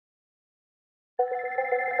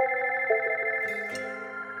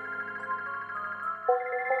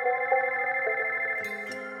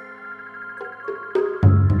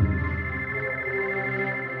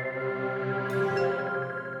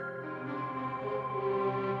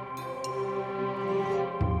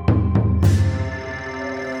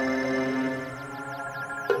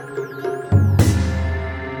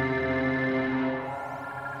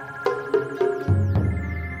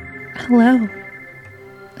Hello,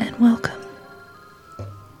 and welcome.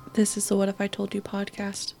 This is the What If I Told You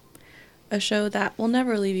podcast, a show that will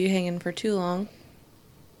never leave you hanging for too long.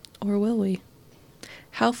 Or will we?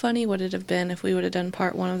 How funny would it have been if we would have done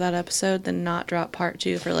part 1 of that episode, then not drop part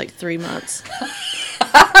 2 for like 3 months?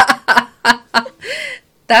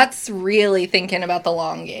 That's really thinking about the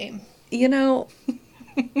long game. You know,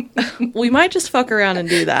 we might just fuck around and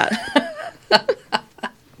do that.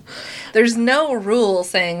 There's no rule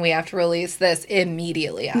saying we have to release this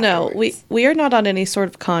immediately afterwards. No, we are not on any sort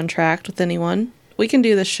of contract with anyone. We can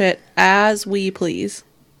do this shit as we please.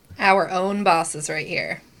 Our own bosses right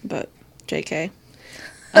here. But, JK.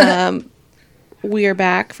 We are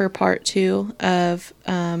back for part 2 of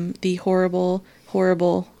the horrible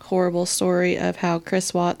story of how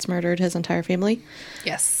Chris Watts murdered his entire family.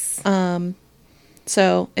 Yes.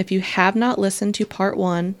 So, if you have not listened to part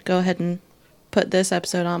 1, go ahead and put this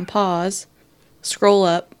episode on pause, scroll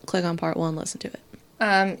up, click on part 1, listen to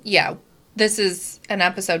it. Yeah. This is an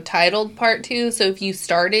episode titled part 2, so if you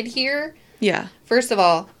started here... Yeah. First of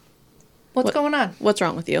all, what's going on? What's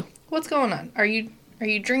wrong with you? What's going on? Are you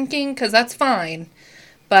drinking? Because that's fine,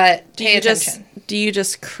 but pay attention. Do you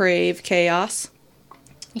just crave chaos?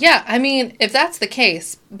 Yeah, I mean, if that's the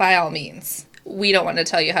case, by all means. We don't want to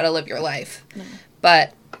tell you how to live your life. No.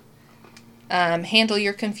 But handle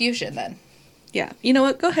your confusion then. Yeah. You know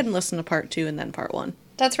what? Go ahead and listen to part 2 and then part 1.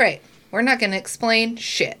 That's right. We're not going to explain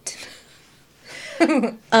shit.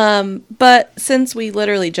 But since we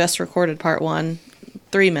literally just recorded part 1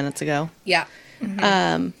 3 minutes ago. Yeah.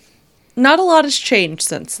 Mm-hmm. Not a lot has changed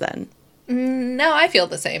since then. No, I feel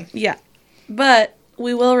the same. Yeah. But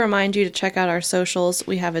we will remind you to check out our socials.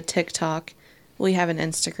 We have a TikTok, we have an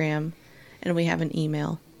Instagram, and we have an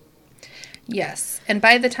email. Yes. And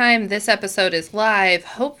by the time this episode is live,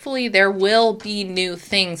 hopefully there will be new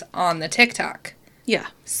things on the TikTok. Yeah.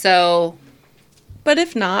 So. But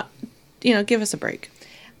if not, give us a break.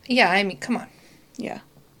 Yeah, I mean, come on. Yeah.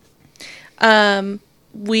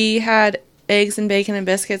 We had eggs and bacon and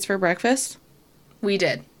biscuits for breakfast. We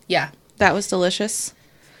did. Yeah. That was delicious.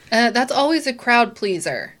 That's always a crowd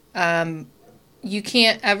pleaser. You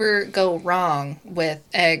can't ever go wrong with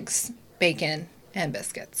eggs, bacon, and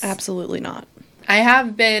biscuits. Absolutely not. I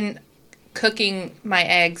have been cooking my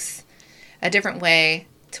eggs a different way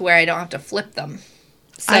to where I don't have to flip them.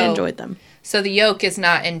 So, I enjoyed them. So the yolk is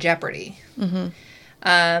not in jeopardy. Mm-hmm.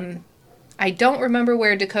 I don't remember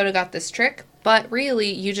where Dakota got this trick, but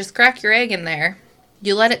really, you just crack your egg in there,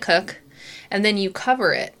 you let it cook, and then you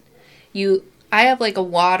cover it. I have like a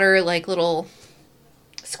water, like little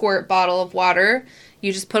squirt bottle of water.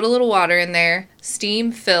 You just put a little water in there,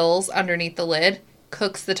 steam fills underneath the lid,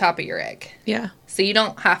 cooks the top of your egg. Yeah. So you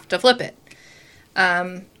don't have to flip it.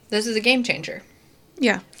 This is a game changer.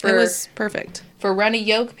 Yeah, it was perfect. For runny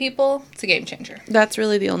yolk people, it's a game changer. That's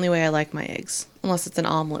really the only way I like my eggs, unless it's an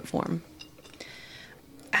omelet form.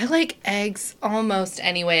 I like eggs almost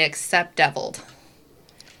any way except deviled.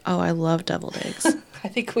 Oh, I love deviled eggs. I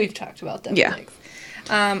think we've talked about deviled eggs.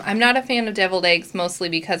 I'm not a fan of deviled eggs, mostly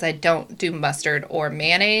because I don't do mustard or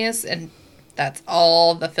mayonnaise, and that's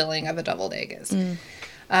all the filling of a deviled egg is.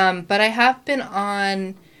 But I have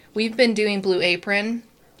been we've been doing Blue Apron.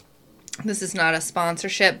 This is not a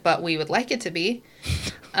sponsorship, but we would like it to be.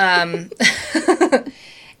 And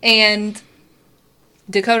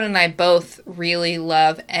Dakota and I both really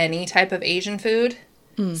love any type of Asian food.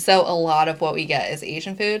 So a lot of what we get is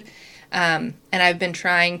Asian food. And I've been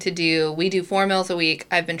trying to we do 4 meals a week.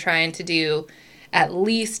 I've been trying to do at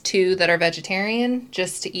least 2 that are vegetarian,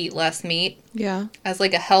 just to eat less meat. Yeah. As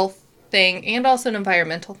like a health thing and also an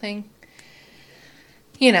environmental thing.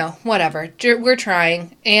 Whatever. We're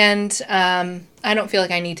trying. And I don't feel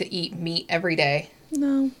like I need to eat meat every day.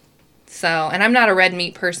 No. So, and I'm not a red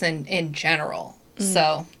meat person in general.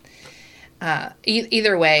 So,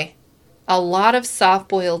 either way, a lot of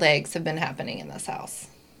soft-boiled eggs have been happening in this house.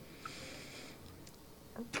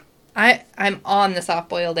 I'm on the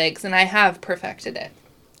soft-boiled eggs, and I have perfected it.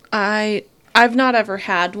 I've not ever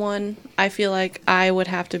had one. I feel like I would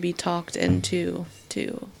have to be talked into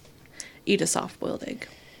to eat a soft-boiled egg.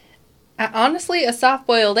 Honestly, a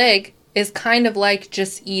soft-boiled egg is kind of like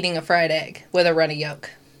just eating a fried egg with a runny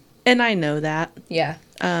yolk. And I know that. Yeah.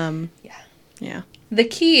 Yeah. Yeah. The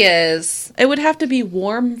key is... It would have to be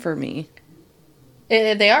warm for me.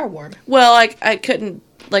 They are warm. Well, I couldn't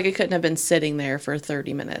have been sitting there for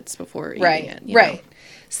 30 minutes before eating it. Right.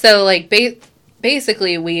 So, like,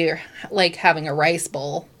 basically, we're, like, having a rice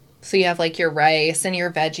bowl. So you have, like, your rice and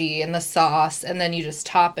your veggie and the sauce, and then you just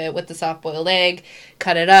top it with the soft-boiled egg,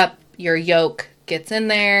 cut it up, your yolk gets in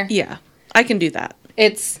there. Yeah, I can do that.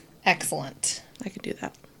 It's excellent. I can do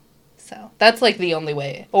that. So that's, like, the only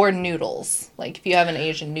way. Or noodles. Like, if you have an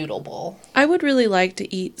Asian noodle bowl. I would really like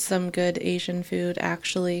to eat some good Asian food,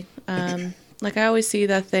 actually. Like, I always see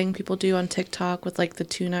that thing people do on TikTok with, like, the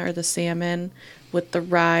tuna or the salmon with the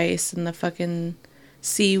rice and the fucking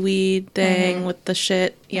seaweed thing with the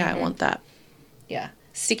shit. Yeah, I want that. Yeah.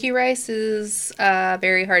 Sticky rice is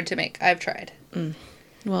very hard to make. I've tried.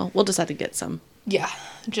 Well, we'll just have to get some. Yeah.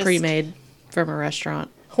 Just pre-made from a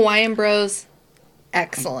restaurant. Hawaiian Bros,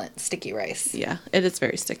 excellent sticky rice. Yeah, it is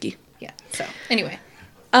very sticky. Yeah. So, anyway.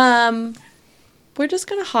 We're just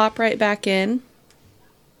going to hop right back in.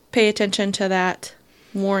 Pay attention to that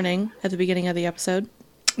warning at the beginning of the episode.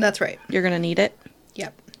 That's right. You're going to need it.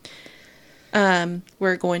 Yep.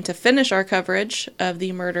 We're going to finish our coverage of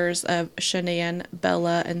the murders of Shanann,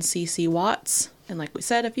 Bella, and Cece Watts. And like we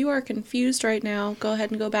said, if you are confused right now, go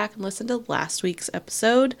ahead and go back and listen to last week's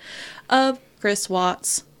episode of Chris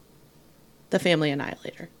Watts, The Family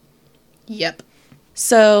Annihilator. Yep.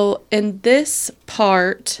 So in this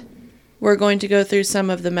part, we're going to go through some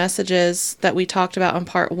of the messages that we talked about in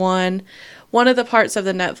part 1. One of the parts of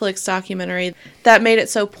the Netflix documentary that made it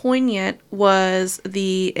so poignant was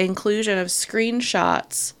the inclusion of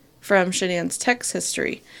screenshots from Shanann's text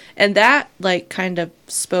history. And that, like, kind of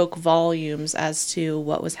spoke volumes as to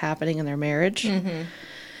what was happening in their marriage. Mm-hmm.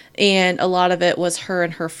 And a lot of it was her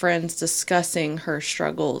and her friends discussing her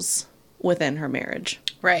struggles within her marriage.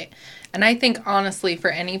 Right. And I think, honestly, for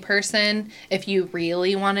any person, if you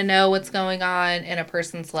really want to know what's going on in a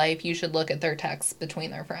person's life, you should look at their texts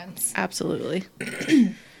between their friends. Absolutely.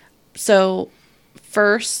 So,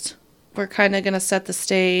 first, we're kind of going to set the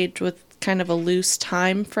stage with kind of a loose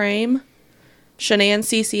time frame. Shanann,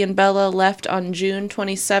 Cece, and Bella left on June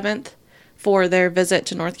 27th for their visit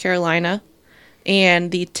to North Carolina. And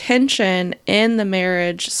the tension in the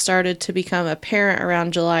marriage started to become apparent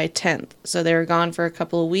around July 10th. So they were gone for a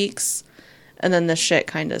couple of weeks, and then the shit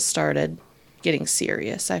kind of started getting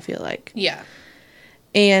serious, I feel like. Yeah.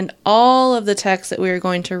 And all of the texts that we were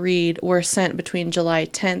going to read were sent between July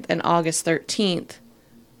 10th and August 13th,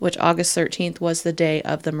 which August 13th was the day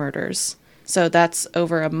of the murders. So that's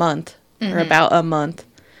over a month, or about a month.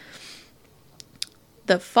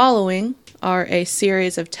 The following are a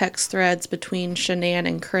series of text threads between Shanann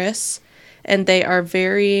and Chris, and they are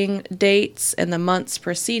varying dates and the months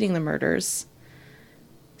preceding the murders.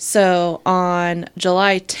 So on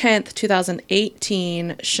July 10th,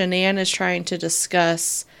 2018, Shanann is trying to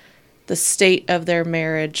discuss the state of their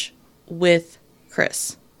marriage with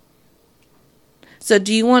Chris. So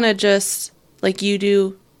do you want to just, like, you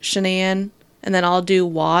do Shanann, and then I'll do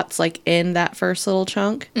Watts, like, in that first little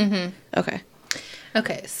chunk? Mm-hmm. Okay.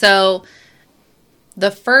 Okay, so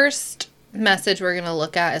the first message we're going to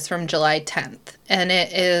look at is from July 10th, and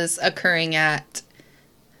it is occurring at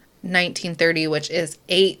 1930, which is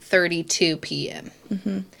 8:32 p.m.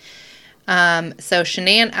 Mm-hmm. So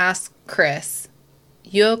Shanann asked Chris,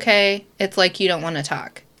 "You okay? It's like you don't want to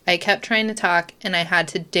talk. I kept trying to talk, and I had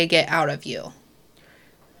to dig it out of you."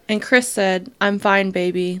 And Chris said, "I'm fine,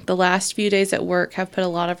 baby. The last few days at work have put a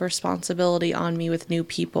lot of responsibility on me with new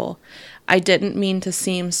people. I didn't mean to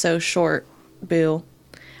seem so short, boo.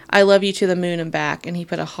 I love you to the moon and back." And he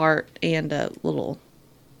put a heart and a little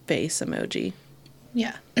face emoji.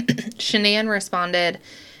 Yeah. Shanann responded,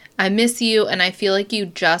 "I miss you, and I feel like you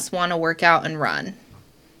just want to work out and run."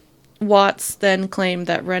 Watts then claimed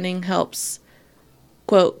that running helps,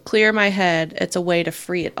 quote, "clear my head. It's a way to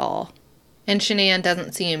free it all." And Shanann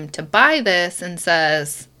doesn't seem to buy this and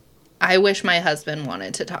says, "I wish my husband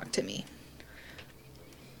wanted to talk to me."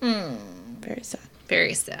 Very sad.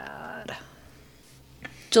 Very sad.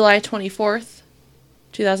 July 24th,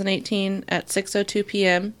 2018, at 6:02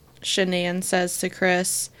 p.m., Shanann says to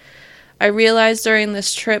Chris, "I realized during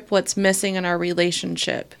this trip what's missing in our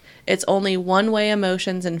relationship. It's only one-way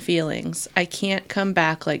emotions and feelings. I can't come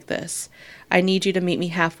back like this. I need you to meet me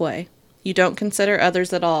halfway. You don't consider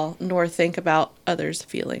others at all, nor think about others'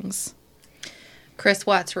 feelings." Chris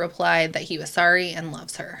Watts replied that he was sorry and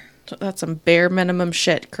loves her. That's some bare minimum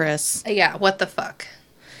shit, Chris. Yeah, what the fuck?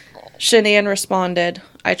 Shanann responded,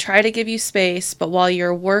 "I try to give you space, but while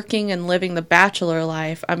you're working and living the bachelor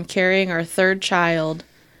life, I'm carrying our third child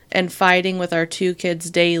and fighting with our 2 kids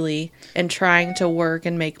daily and trying to work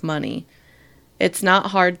and make money. It's not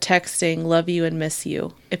hard texting, love you and miss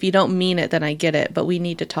you. If you don't mean it, then I get it, but we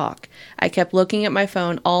need to talk. I kept looking at my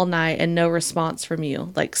phone all night and no response from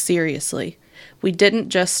you. Like, seriously. We didn't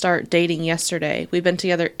just start dating yesterday. We've been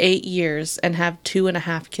together 8 years and have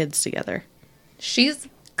 2.5 kids together. She's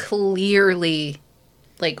clearly,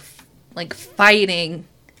 like fighting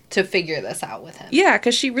to figure this out with him. Yeah,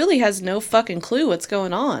 because she really has no fucking clue what's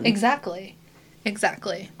going on. Exactly.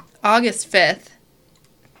 August 5th,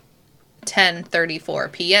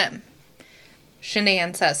 10:34 p.m.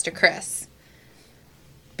 Shanann says to Chris,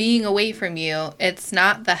 being away from you, it's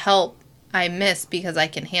not the help I miss because I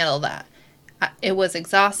can handle that. It was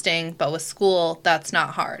exhausting, but with school, that's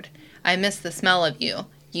not hard. I miss the smell of you.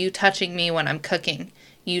 You touching me when I'm cooking.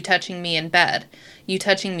 You touching me in bed. You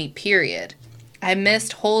touching me, period. I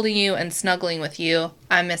missed holding you and snuggling with you.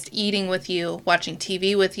 I missed eating with you, watching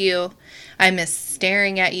TV with you. I missed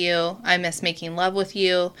staring at you. I missed making love with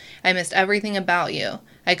you. I missed everything about you.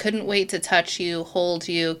 I couldn't wait to touch you, hold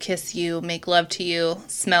you, kiss you, make love to you,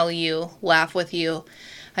 smell you, laugh with you.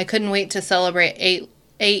 I couldn't wait to celebrate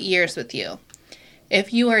eight years with you.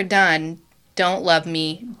 If you are done, don't love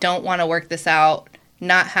me, don't want to work this out,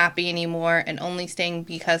 not happy anymore, and only staying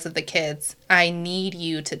because of the kids, I need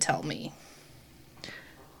you to tell me.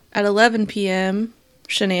 At 11 p.m.,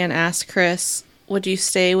 Shanann asked Chris, would you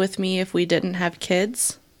stay with me if we didn't have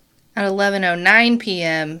kids? At 11:09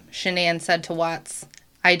 p.m., Shanann said to Watts,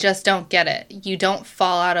 I just don't get it. You don't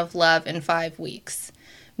fall out of love in 5 weeks.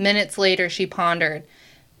 Minutes later, she pondered,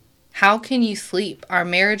 how can you sleep? Our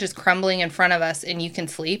marriage is crumbling in front of us and you can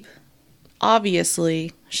sleep?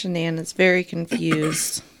 Obviously, Shanann is very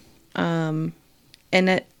confused. And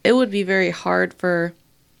it would be very hard for,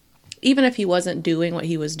 even if he wasn't doing what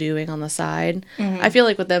he was doing on the side, I feel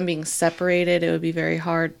like with them being separated, it would be very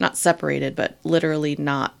hard. Not separated, but literally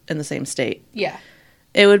not in the same state. Yeah.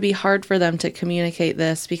 It would be hard for them to communicate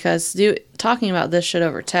this because talking about this shit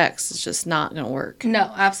over text is just not going to work.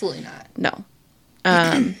 No, absolutely not. No.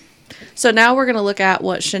 So now we're going to look at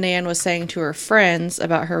what Shanann was saying to her friends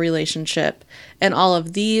about her relationship. And all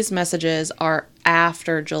of these messages are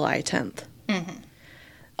after July 10th. Mm-hmm.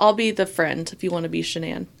 I'll be the friend if you want to be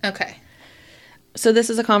Shanann. Okay. So this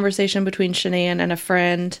is a conversation between Shanann and a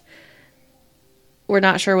friend. We're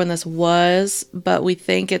not sure when this was, but we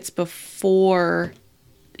think it's before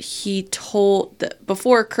Chris told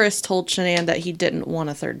Shanann that he didn't want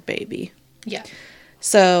a third baby. Yeah.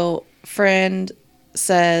 So friend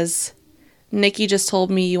says, Nikki just told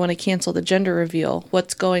me you want to cancel the gender reveal.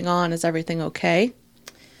 What's going on? Is everything okay?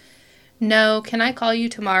 No, can I call you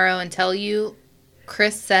tomorrow and tell you?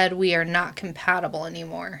 Chris said we are not compatible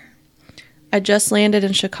anymore. I just landed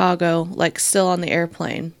in Chicago, like still on the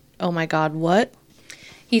airplane. Oh my God, what?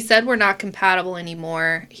 He said we're not compatible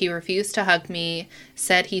anymore. He refused to hug me,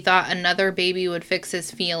 said he thought another baby would fix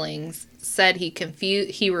his feelings, said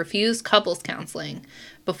he refused couples counseling.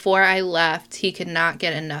 Before I left, he could not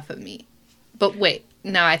get enough of me. But wait,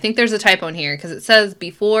 no, I think there's a typo in here because it says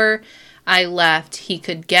before I left, he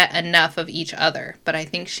could get enough of each other. But I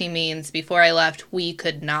think she means before I left, we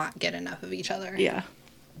could not get enough of each other. Yeah.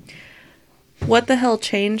 What the hell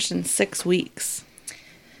changed in 6 weeks?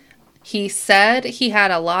 He said he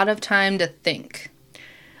had a lot of time to think.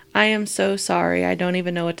 I am so sorry. I don't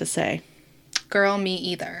even know what to say. Girl, me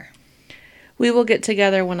either. We will get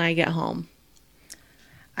together when I get home.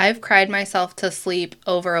 I've cried myself to sleep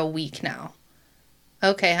over a week now.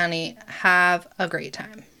 Okay, honey, have a great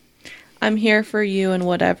time. I'm here for you and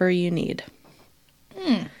whatever you need.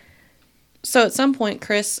 So at some point,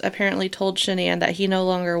 Chris apparently told Shanann that he no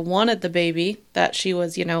longer wanted the baby that she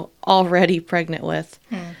was, already pregnant with.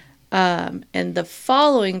 And the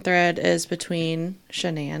following thread is between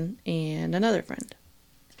Shanann and another friend.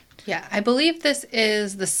 Yeah, I believe this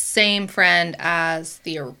is the same friend as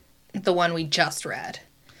the one we just read.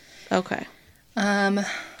 Okay. I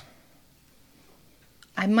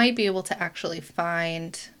might be able to actually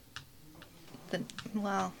find I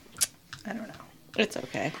don't know. It's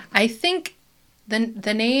okay. I think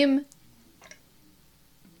the name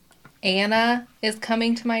Anna is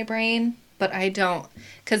coming to my brain, but I don't,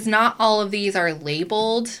 because not all of these are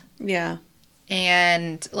labeled. Yeah.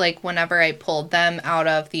 And whenever I pulled them out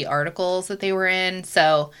of the articles that they were in,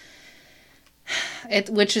 so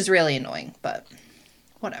which is really annoying, but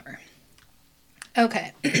whatever.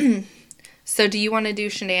 Okay. So do you want to do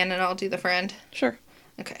Shanann and I'll do the friend? Sure.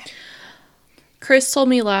 Okay. Chris told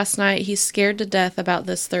me last night he's scared to death about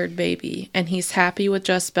this third baby, and he's happy with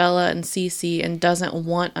just Bella and Cece and doesn't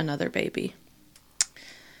want another baby.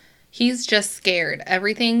 He's just scared.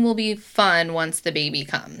 Everything will be fun once the baby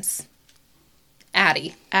comes.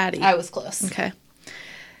 Addie. Addie. I was close. Okay.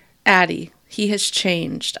 Addie. He has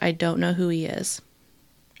changed. I don't know who he is.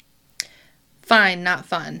 Fine, not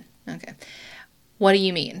fun. Okay. What do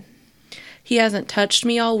you mean? He hasn't touched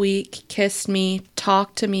me all week, kissed me,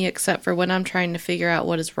 talked to me except for when I'm trying to figure out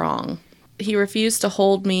what is wrong. He refused to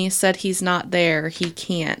hold me, said he's not there, he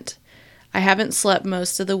can't. I haven't slept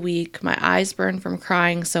most of the week. My eyes burn from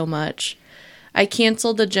crying so much. I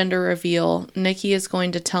canceled the gender reveal. Nikki is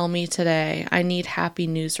going to tell me today. I need happy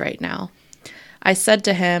news right now. I said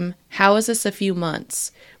to him, how is this a few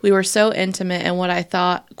months? We were so intimate and what I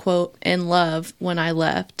thought, quote, in love when I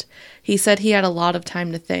left. He said he had a lot of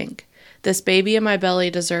time to think. This baby in my belly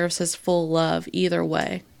deserves his full love either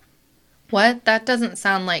way. What? That doesn't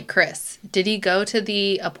sound like Chris. Did he go to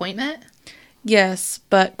the appointment? Yes,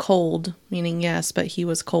 but cold. Meaning yes, but he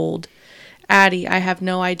was cold. Addie, I have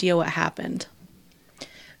no idea what happened.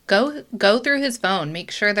 Go through his phone. Make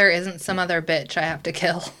sure there isn't some other bitch I have to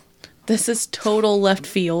kill. This is total left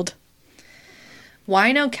field.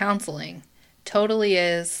 Why no counseling? Totally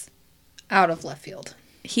is out of left field.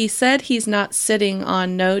 He said he's not sitting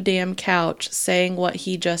on no damn couch saying what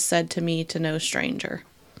he just said to me to no stranger.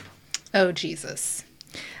 Oh, Jesus.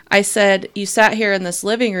 I said, you sat here in this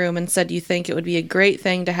living room and said you think it would be a great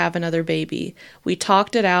thing to have another baby. We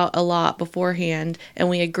talked it out a lot beforehand, and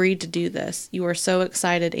we agreed to do this. You were so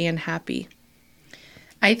excited and happy.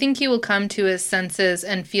 I think he will come to his senses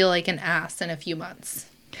and feel like an ass in a few months.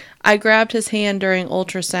 I grabbed his hand during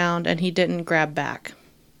ultrasound, and he didn't grab back.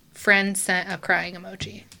 Friend sent a crying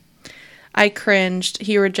emoji. I cringed.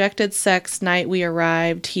 He rejected sex night we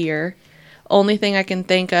arrived here. Only thing I can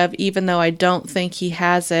think of, even though I don't think he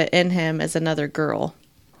has it in him, is another girl.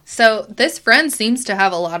 So this friend seems to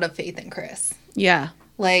have a lot of faith in Chris. Yeah.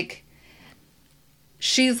 Like,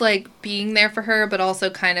 she's like being there for her, but also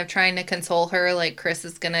kind of trying to console her. Like, Chris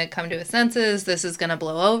is going to come to his senses. This is going to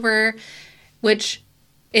blow over, which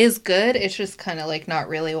is good. It's just kind of like not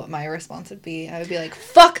really what my response would be. I would be like,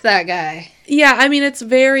 fuck that guy. Yeah, I mean, it's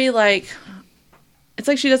very like... It's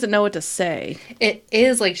like she doesn't know what to say. It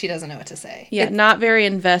is like she doesn't know what to say. Yeah, not very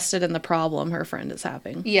invested in the problem her friend is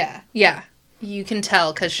having. Yeah. You can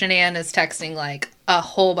tell because Shanann is texting like a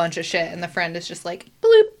whole bunch of shit and the friend is just like,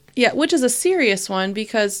 bloop. Yeah, which is a serious one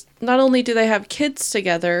because not only do they have kids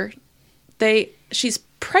together, she's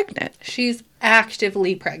pregnant. She's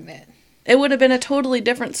actively pregnant. It would have been a totally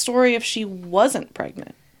different story if she wasn't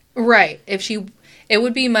pregnant. Right. It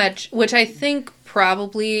would be much, which I think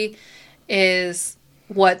probably is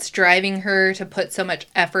what's driving her to put so much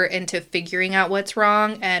effort into figuring out what's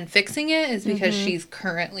wrong and fixing it is because she's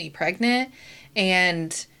currently pregnant.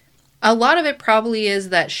 And a lot of it probably is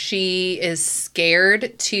that she is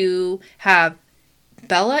scared to have...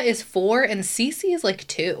 Bella is 4 and Cece is like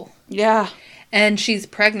 2. Yeah. And she's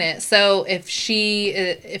pregnant. So if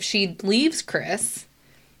she leaves Chris,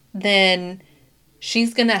 then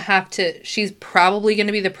she's probably going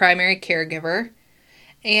to be the primary caregiver.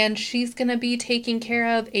 And she's going to be taking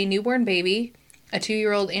care of a newborn baby, a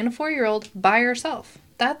 2-year-old and a 4-year-old by herself.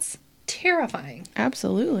 That's terrifying.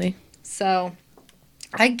 Absolutely. So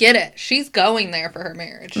I get it. She's going there for her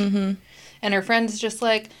marriage. Mm-hmm. And her friend's just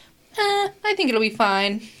like, I think it'll be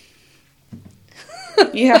fine.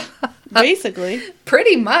 Yeah, basically.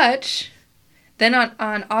 Pretty much. Then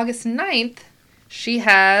on August 9th, she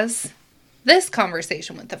has this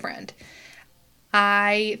conversation with the friend.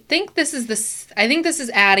 I think this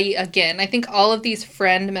is Addie again. I think all of these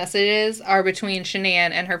friend messages are between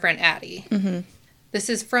Shanann and her friend Addie. Mm-hmm. This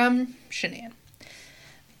is from Shanann.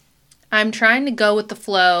 I'm trying to go with the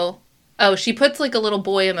flow. Oh, she puts like a little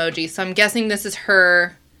boy emoji, so I'm guessing this is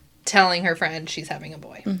her telling her friend she's having a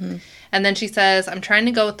boy. Mm-hmm. And then she says, I'm trying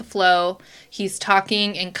to go with the flow. He's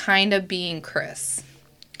talking and kind of being Chris.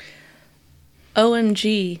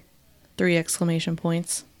 OMG, 3 exclamation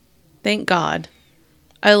points. Thank God.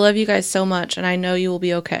 I love you guys so much, and I know you will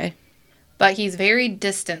be okay. But he's very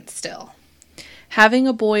distant still. Having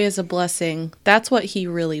a boy is a blessing. That's what he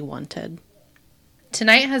really wanted.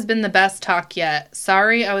 Tonight has been the best talk yet.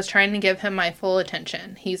 Sorry, I was trying to give him my full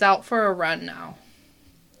attention. He's out for a run now.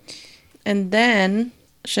 And then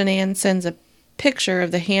Shanann sends a picture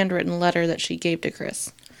of the handwritten letter that she gave to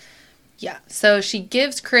Chris. Yeah, so she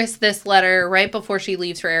gives Chris this letter right before she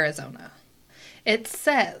leaves for Arizona. It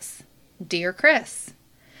says, Dear Chris,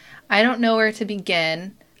 I don't know where to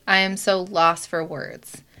begin. I am so lost for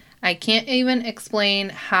words. I can't even explain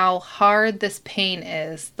how hard this pain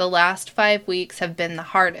is. The last 5 weeks have been the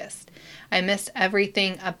hardest. I missed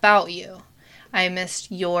everything about you. I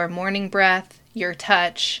missed your morning breath, your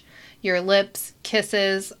touch, your lips,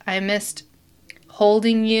 kisses. I missed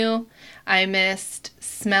holding you. I missed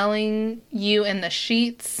smelling you in the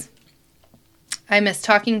sheets. I miss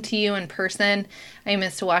talking to you in person. I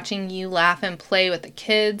miss watching you laugh and play with the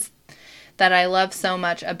kids that I love so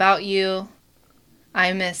much about you.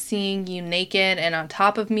 I miss seeing you naked and on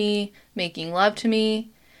top of me, making love to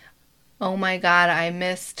me. Oh my God, I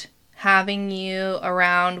missed having you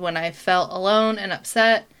around when I felt alone and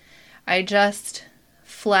upset. I just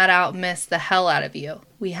flat out miss the hell out of you.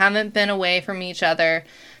 We haven't been away from each other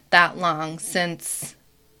that long since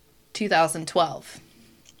 2012.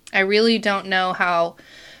 I really don't know how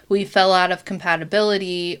we fell out of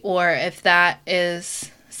compatibility or if that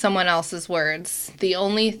is someone else's words. The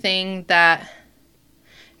only thing that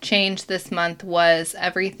changed this month was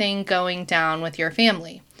everything going down with your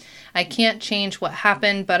family. I can't change what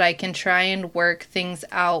happened, but I can try and work things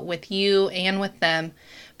out with you and with them,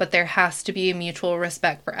 but there has to be a mutual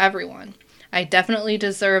respect for everyone. I definitely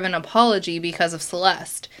deserve an apology because of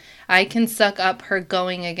Celeste. I can suck up her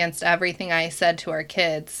going against everything I said to our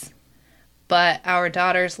kids, but our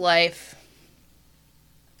daughter's life,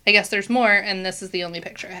 I guess there's more, and this is the only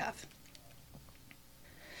picture I have.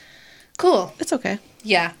 Cool. It's okay.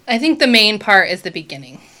 Yeah, I think the main part is the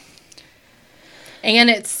beginning. And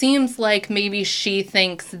it seems like maybe she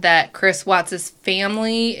thinks that Chris Watts'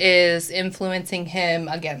 family is influencing him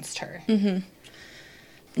against her. Mm-hmm.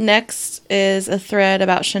 Next is a thread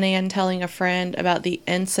about Shanann telling a friend about the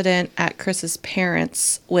incident at Chris's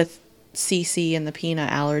parents with Cece and the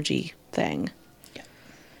peanut allergy thing. Yeah.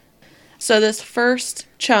 So this first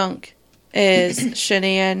chunk is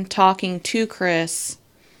Shanann talking to Chris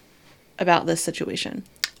about this situation.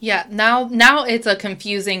 Yeah, now it's a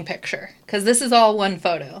confusing picture because this is all one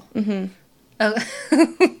photo. Mm-hmm.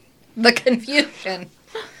 The confusion.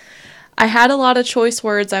 I had a lot of choice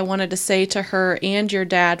words I wanted to say to her and your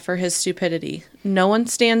dad for his stupidity. No one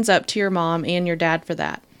stands up to your mom and your dad for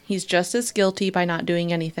that. He's just as guilty by not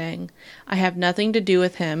doing anything. I have nothing to do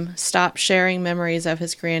with him. Stop sharing memories of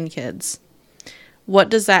his grandkids. What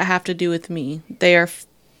does that have to do with me? They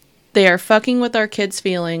are fucking with our kids'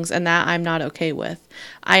 feelings, and that I'm not okay with.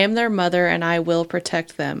 I am their mother, and I will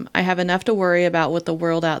protect them. I have enough to worry about with the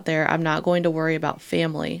world out there. I'm not going to worry about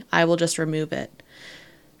family. I will just remove it.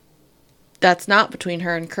 That's not between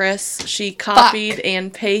her and Chris. She copied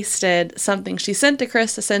and pasted something she sent to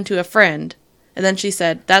Chris to send to a friend. And then she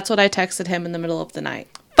said, that's what I texted him in the middle of the night.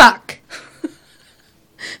 Fuck.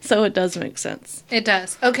 So it does make sense. It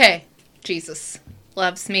does. Okay. Jesus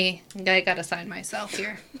loves me. I gotta sign myself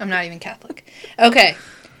here. I'm not even Catholic. Okay.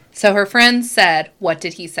 So her friend said, what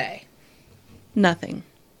did he say? Nothing.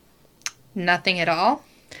 Nothing at all?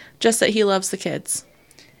 Just that he loves the kids.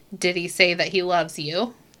 Did he say that he loves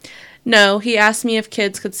you? No, he asked me if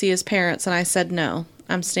kids could see his parents, and I said no.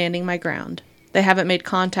 I'm standing my ground. They haven't made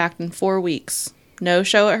contact in 4 weeks. No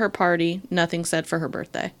show at her party, nothing said for her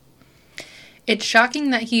birthday. It's shocking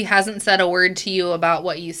that he hasn't said a word to you about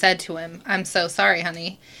what you said to him. I'm so sorry,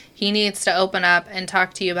 honey. He needs to open up and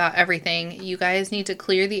talk to you about everything. You guys need to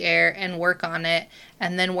clear the air and work on it,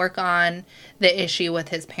 and then work on the issue with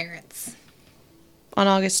his parents. On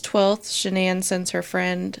August 12th, Shanann sends her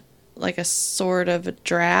friend like a sort of a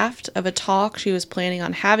draft of a talk she was planning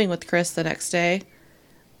on having with Chris the next day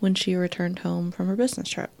when she returned home from her business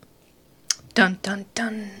trip. Dun, dun,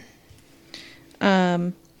 dun.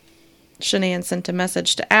 Shanann sent a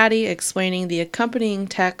message to Addie explaining the accompanying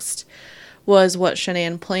text was what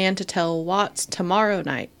Shanann planned to tell Watts tomorrow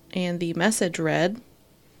night, and the message read,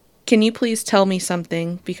 "Can you please tell me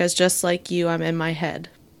something, because just like you, I'm in my head.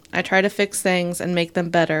 I try to fix things and make them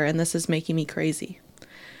better, and this is making me crazy.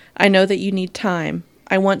 I know that you need time.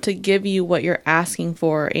 I want to give you what you're asking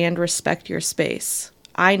for and respect your space.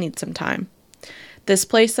 I need some time. This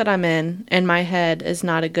place that I'm in my head, is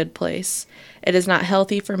not a good place. It is not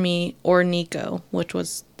healthy for me or Nico," which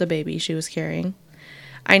was the baby she was carrying.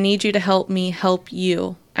 "I need you to help me help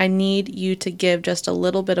you. I need you to give just a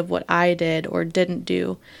little bit of what I did or didn't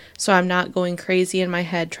do, so I'm not going crazy in my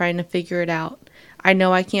head trying to figure it out. I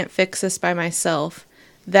know I can't fix this by myself.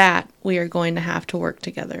 That we are going to have to work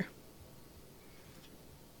together."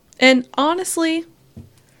 And honestly,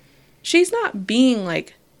 she's not being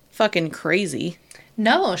like fucking crazy.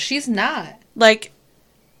 No, she's not. Like,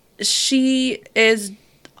 she is,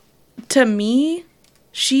 to me,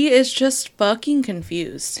 she is just fucking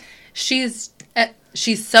confused. She's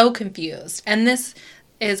so confused. And this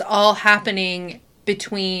is all happening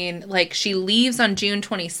between, like, she leaves on June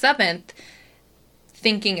 27th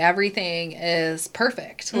thinking everything is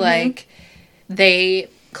perfect. Mm-hmm. Like, they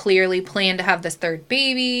clearly plan to have this third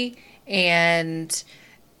baby, and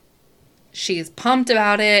she's pumped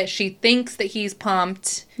about it. She thinks that he's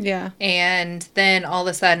pumped. Yeah. And then all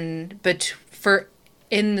of a sudden,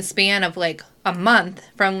 in the span of like a month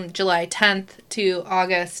from July 10th to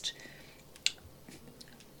August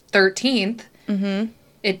 13th,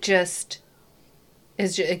 it just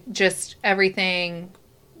everything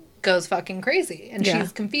goes fucking crazy and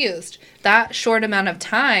she's confused. That short amount of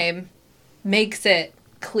time makes it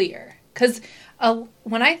clear. Because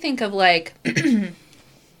when I think of like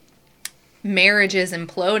marriages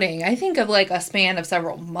imploding, I think of like a span of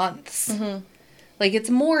several months. Like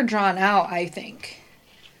it's more drawn out, I think,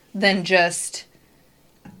 than just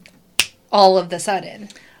all of the sudden.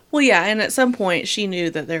 Well, yeah, and at some point she knew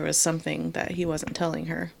that there was something that he wasn't telling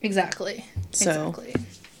her. Exactly. So. Exactly.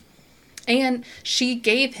 And she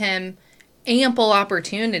gave him ample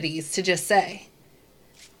opportunities to just say,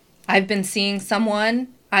 I've been seeing someone,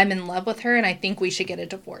 I'm in love with her, and I think we should get a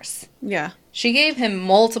divorce. Yeah. She gave him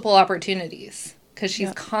multiple opportunities because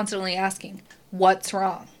she's constantly asking, what's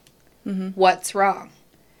wrong? What's wrong?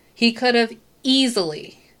 He could have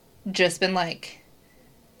easily just been like,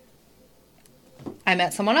 I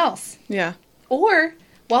met someone else. Yeah. Or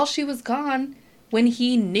while she was gone, when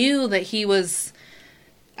he knew that he was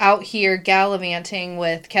out here gallivanting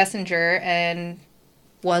with Kessinger and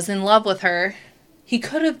was in love with her, he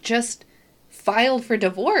could have just filed for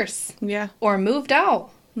divorce. Yeah. Or moved out.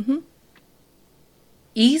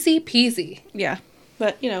 Easy peasy. Yeah.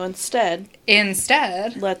 But, instead,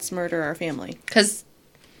 let's murder our family. Because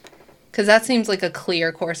that seems like a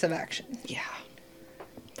clear course of action. Yeah.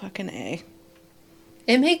 Fucking A.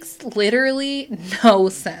 It makes literally no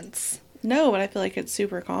sense. No, but I feel like it's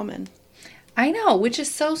super common. I know, which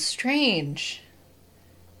is so strange.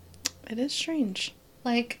 It is strange.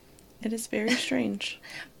 Like, it is very strange.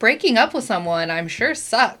 Breaking up with someone, I'm sure,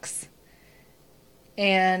 sucks.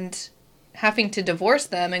 And having to divorce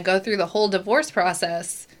them and go through the whole divorce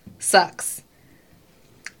process sucks.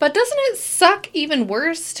 But doesn't it suck even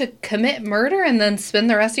worse to commit murder and then spend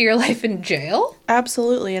the rest of your life in jail?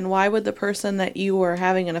 Absolutely. And why would the person that you were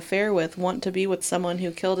having an affair with want to be with someone who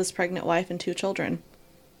killed his pregnant wife and 2 children?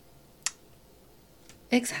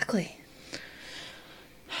 Exactly.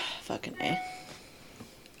 Fucking A.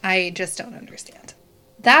 I just don't understand.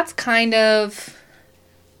 That's kind of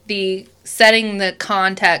the setting the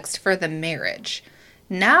context for the marriage.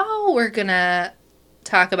 Now we're gonna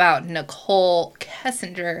talk about Nicole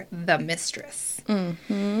Kessinger, the mistress.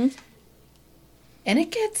 And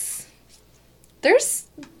it gets...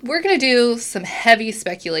 We're gonna do some heavy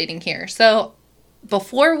speculating here. So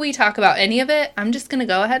before we talk about any of it, I'm just gonna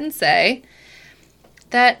go ahead and say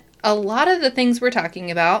that a lot of the things we're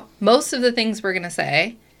talking about, most of the things we're gonna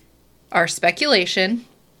say, are speculation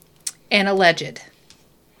and alleged.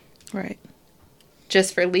 Right.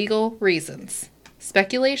 Just for legal reasons.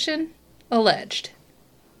 Speculation, alleged.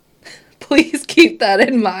 Please keep that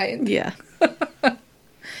in mind. Yeah.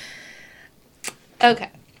 Okay.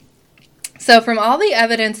 So from all the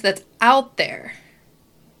evidence that's out there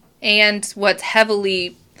and what's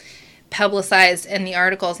heavily publicized in the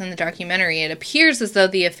articles in the documentary, it appears as though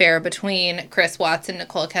the affair between Chris Watts and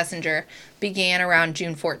Nicole Kessinger began around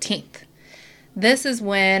June 14th. This is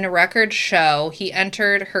when records show he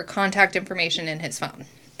entered her contact information in his phone.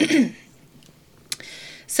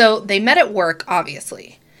 So they met at work,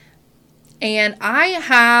 obviously. And I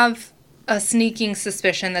have a sneaking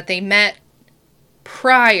suspicion that they met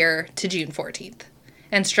prior to June 14th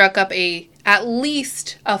and struck up at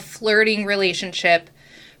least a flirting relationship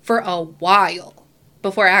for a while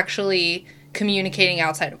before actually communicating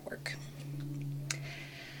outside of work.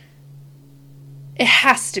 It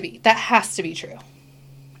has to be. That has to be true.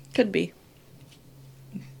 Could be.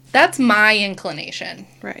 That's my inclination.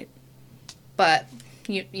 Right. But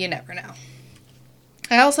you never know.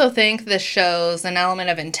 I also think this shows an element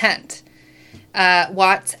of intent.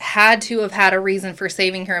 Watts had to have had a reason for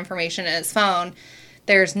saving her information in his phone.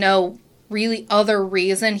 There's no really other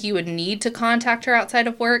reason he would need to contact her outside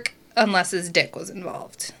of work unless his dick was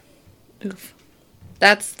involved. Oof.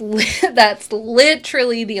 That's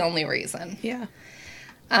literally the only reason. Yeah.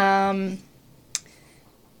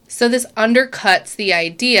 So this undercuts the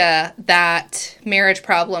idea that marriage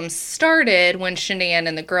problems started when Shanann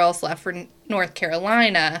and the girls left for North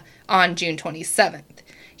Carolina on June 27th.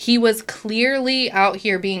 He was clearly out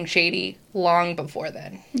here being shady long before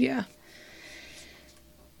then. Yeah.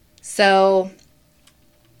 So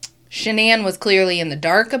Shanann was clearly in the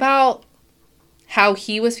dark about how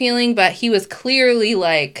he was feeling, but he was clearly,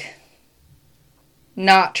 like,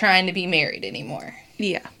 not trying to be married anymore.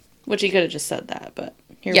 Yeah. Which he could have just said that, but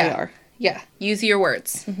here we are. Yeah. Use your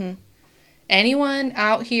words. Mm-hmm. Anyone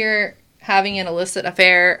out here having an illicit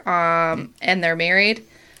affair and they're married,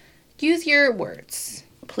 use your words.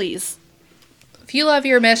 Please. If you love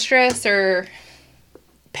your mistress or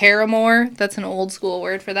paramour. That's an old school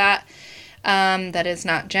word for that. That is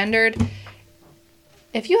not gendered.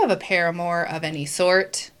 If you have a paramour of any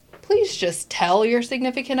sort, please just tell your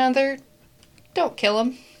significant other. Don't kill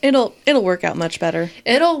him. It'll work out much better.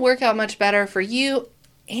 It'll work out much better for you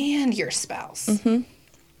and your spouse. Mm-hmm.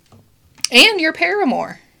 And your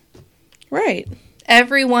paramour. Right.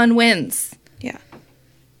 Everyone wins. Yeah.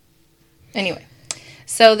 Anyway,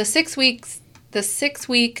 so the 6 week,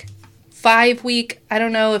 5 week, I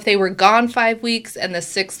don't know if they were gone 5 weeks, and the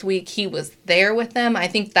 6th week he was there with them. I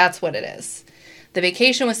think that's what it is. The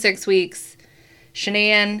vacation was 6 weeks.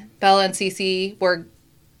 Shanann, Bella, and Cece were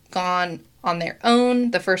gone on their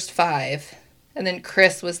own the first 5, and then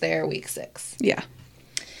Chris was there week 6. Yeah.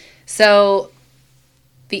 So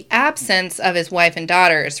the absence of his wife and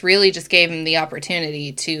daughters really just gave him the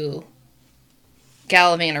opportunity to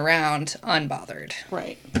gallivant around unbothered.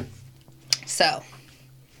 Right. So.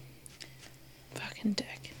 Fucking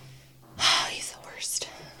dick. He's the worst.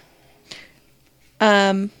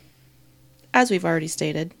 As we've already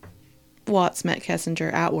stated, Watts met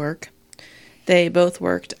Kessinger at work. They both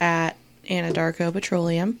worked at Anadarko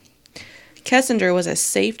Petroleum. Kessinger was a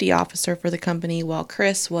safety officer for the company while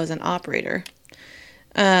Chris was an operator.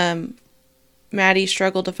 Maddie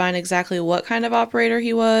struggled to find exactly what kind of operator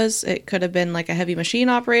he was. It could have been like a heavy machine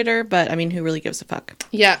operator, but I mean, who really gives a fuck?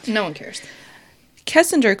 Yeah, no one cares.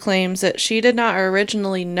 Kessinger claims that she did not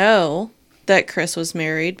originally know that Chris was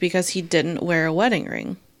married because he didn't wear a wedding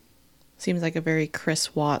ring. Seems like a very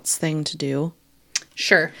Chris Watts thing to do.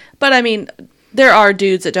 Sure. But I mean, there are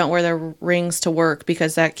dudes that don't wear their rings to work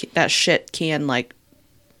because that shit can, like,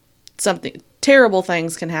 something terrible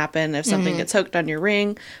things can happen if something gets hooked on your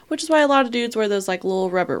ring, which is why a lot of dudes wear those like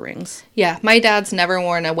little rubber rings. Yeah, my dad's never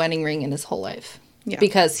worn a wedding ring in his whole life. Yeah.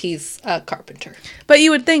 Because he's a carpenter. But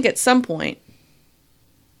you would think at some point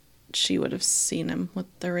she would have seen him with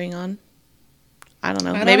the ring on. I don't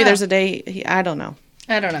know. Maybe there's a day I don't know.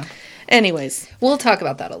 I don't know. Anyways, we'll talk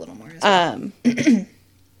about that a little more as well.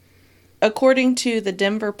 According to the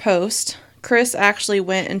Denver Post, Chris actually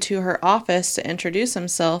went into her office to introduce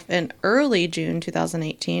himself in early June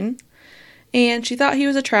 2018, and she thought he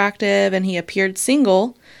was attractive and he appeared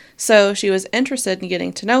single, so she was interested in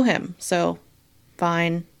getting to know him. So,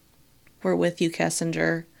 fine, we're with you,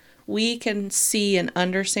 Kessinger. We can see and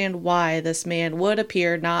understand why this man would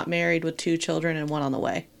appear not married with 2 children and 1 on the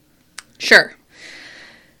way. Sure.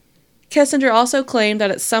 Kessinger also claimed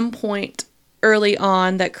that at some point early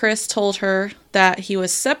on that Chris told her that he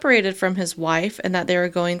was separated from his wife and that they were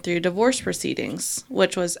going through divorce proceedings,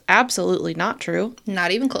 which was absolutely not true.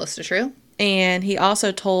 Not even close to true. And he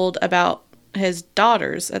also told about his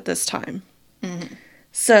daughters at this time. Mm-hmm.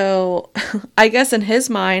 So I guess in his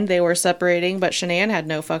mind they were separating, but Shanann had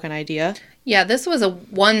no fucking idea. Yeah, this was a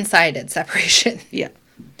one-sided separation. Yeah.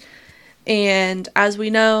 And as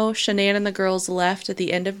we know, Shanann and the girls left at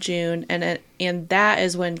the end of June, and that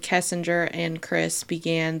is when Kessinger and Chris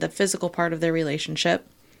began the physical part of their relationship.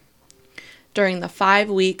 During the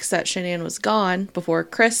 5 weeks that Shanann was gone, before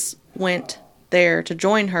Chris went there to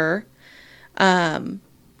join her,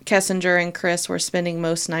 Kessinger and Chris were spending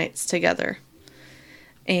most nights together.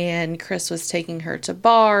 And Chris was taking her to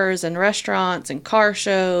bars and restaurants and car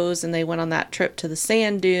shows, and they went on that trip to the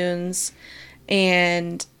sand dunes,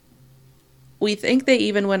 and we think they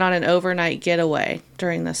even went on an overnight getaway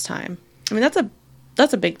during this time. I mean,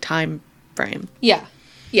 that's a big time frame. Yeah.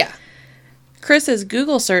 Yeah. Chris's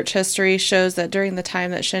Google search history shows that during the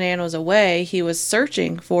time that Shanann was away, he was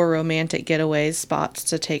searching for romantic getaways spots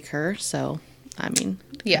to take her. So, I mean,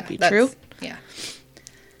 yeah, could be true. Yeah.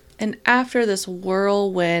 And after this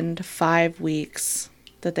whirlwind 5 weeks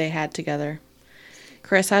that they had together,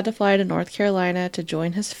 Chris had to fly to North Carolina to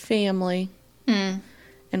join his family.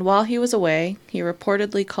 And while he was away, he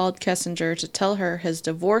reportedly called Kessinger to tell her his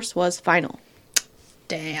divorce was final.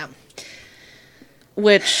 Damn.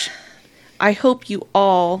 Which I hope you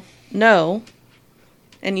all know,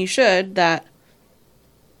 and you should, that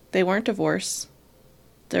they weren't divorced.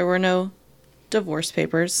 There were no divorce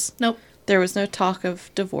papers. Nope. There was no talk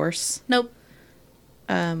of divorce. Nope.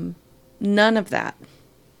 None of that.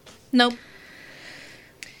 Nope.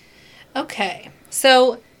 Okay.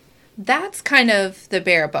 So that's kind of the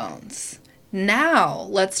bare bones. Now,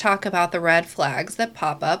 let's talk about the red flags that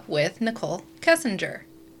pop up with Nicole Kessinger.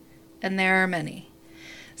 And there are many.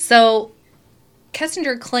 So,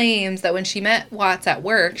 Kessinger claims that when she met Watts at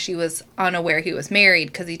work, she was unaware he was married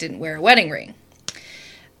because he didn't wear a wedding ring.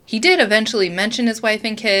 He did eventually mention his wife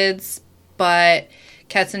and kids, but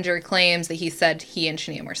Kessinger claims that he said he and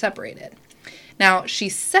Shanann were separated. Now, she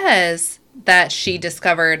says that she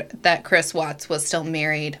discovered that Chris Watts was still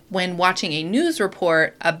married when watching a news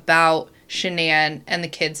report about Shanann and the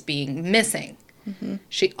kids being missing. Mm-hmm.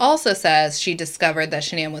 She also says she discovered that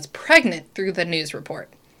Shanann was pregnant through the news report.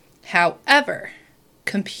 However,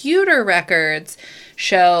 computer records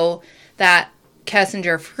show that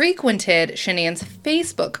Kessinger frequented Shanann's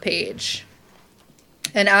Facebook page.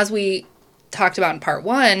 And as we talked about in part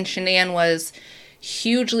 1, Shanann was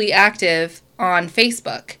hugely active on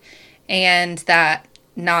Facebook. And that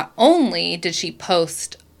not only did she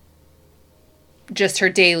post just her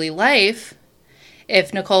daily life,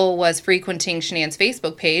 if Nicole was frequenting Shanann's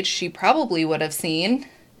Facebook page, she probably would have seen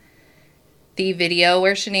the video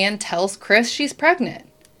where Shanann tells Chris she's pregnant.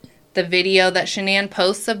 The video that Shanann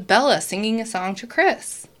posts of Bella singing a song to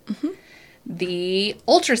Chris. Mm-hmm. The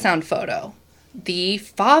ultrasound photo. The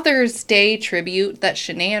Father's Day tribute that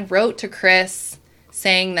Shanann wrote to Chris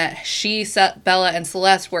saying that she, Bella, and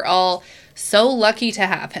Celeste were all so lucky to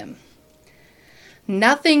have him.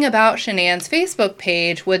 Nothing about Shanann's Facebook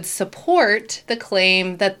page would support the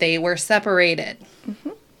claim that they were separated.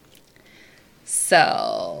 Mm-hmm.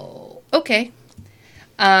 So, okay.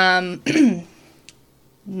 No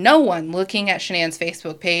one looking at Shanann's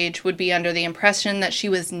Facebook page would be under the impression that she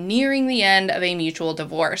was nearing the end of a mutual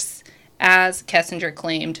divorce, as Kessinger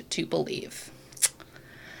claimed to believe.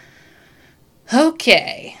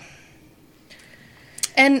 Okay.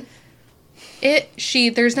 And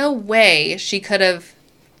there's no way she could have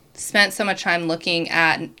spent so much time looking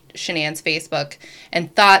at Shanann's Facebook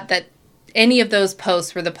and thought that any of those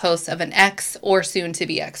posts were the posts of an ex or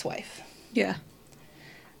soon-to-be ex-wife. Yeah.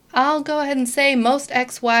 I'll go ahead and say most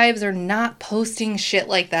ex-wives are not posting shit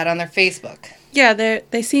like that on their Facebook. Yeah,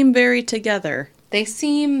 they seem very together. They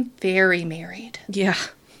seem very married. Yeah.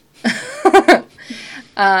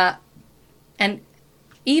 And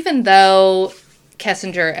even though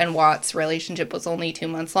Kessinger and Watts' relationship was only 2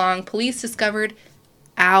 months long, police discovered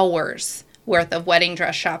hours worth of wedding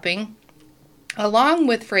dress shopping, along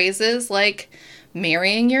with phrases like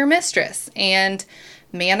marrying your mistress and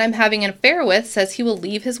man I'm having an affair with says he will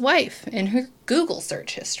leave his wife in her Google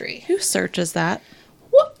search history. Who searches that?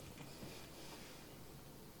 What?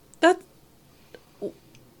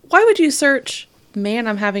 Why would you search man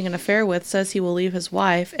I'm having an affair with says he will leave his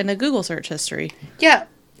wife in a Google search history? Yeah.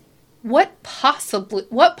 What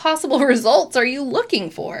possible results are you looking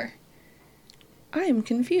for? I am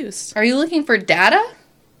confused. Are you looking for data?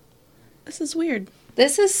 This is weird.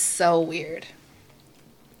 This is so weird.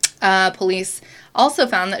 Police also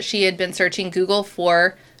found that she had been searching Google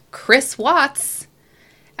for Chris Watts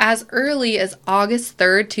as early as August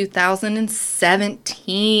 3rd,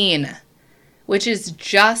 2017, which is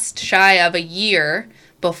just shy of a year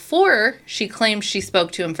before she claimed she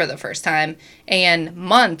spoke to him for the first time and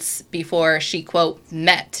months before she, quote,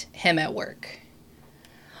 met him at work.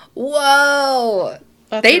 Whoa!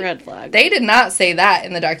 That's a red flag. They did not say that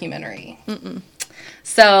in the documentary. Mm-mm.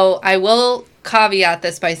 So I will caveat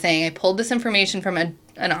this by saying I pulled this information from an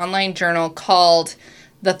online journal called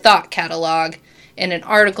The Thought Catalog in an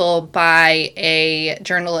article by a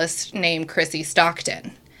journalist named Chrissy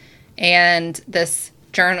Stockton. And this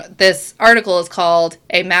article is called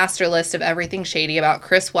A Master List of Everything Shady About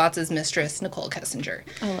Chris Watts' Mistress, Nicole Kessinger.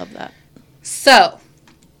 I love that. So,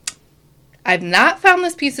 I've not found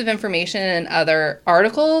this piece of information in other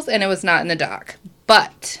articles, and it was not in the doc.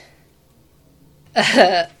 But,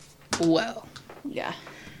 whoa. Yeah.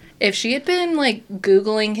 If she had been,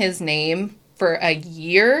 Googling his name for a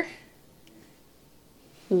year,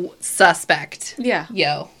 suspect. Yeah.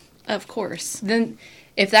 Yo. Of course. Then,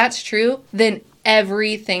 if that's true, then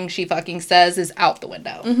everything she fucking says is out the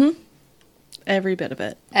window. Mm-hmm. Every bit of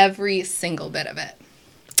it. Every single bit of it.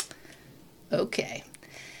 Okay.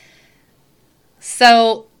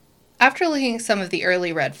 So, after looking at some of the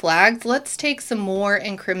early red flags, let's take some more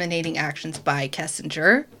incriminating actions by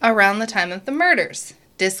Kessinger around the time of the murders.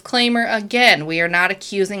 Disclaimer again, we are not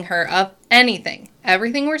accusing her of anything.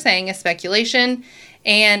 Everything we're saying is speculation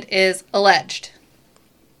and is alleged.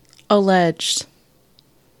 Alleged.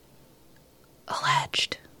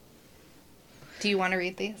 Do you want to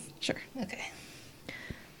read these? Sure. Okay.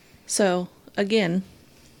 So, again,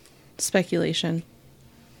 speculation.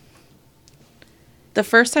 The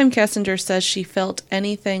first time Kessinger says she felt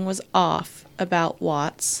anything was off about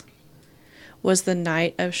Watts was the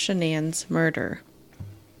night of Shanann's murder.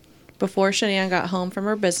 Before Shanann got home from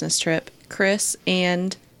her business trip, Chris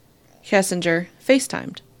and Kessinger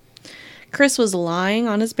FaceTimed. Chris was lying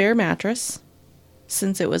on his bare mattress.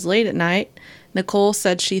 Since it was late at night, Nicole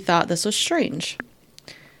said she thought this was strange.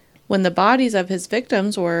 When the bodies of his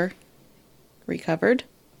victims were recovered,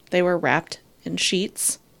 they were wrapped in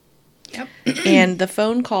sheets. Yep. And the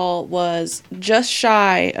phone call was just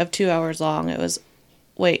shy of 2 hours long. It was,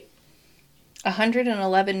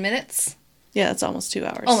 111 minutes? Yeah, it's almost 2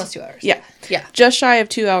 hours. Almost 2 hours. Yeah. Yeah. Just shy of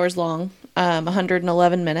 2 hours long,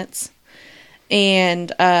 111 minutes.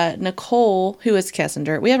 And Nicole, who is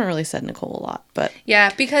Kessinger, we haven't really said Nicole a lot, but...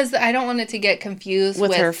 Yeah, because I don't want it to get confused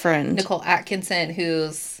with her friend. Nicole Atkinson,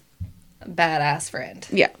 who's a badass friend.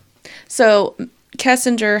 Yeah. So,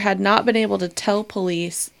 Kessinger had not been able to tell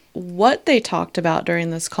police what they talked about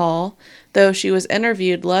during this call, though she was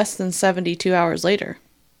interviewed less than 72 hours later.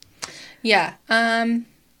 Yeah.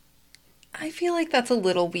 I feel like that's a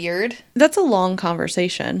little weird. That's a long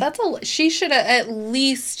conversation. She should at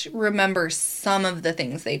least remember some of the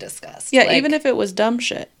things they discussed. Yeah, even if it was dumb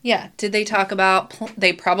shit. Yeah. Did they talk about...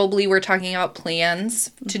 they probably were talking about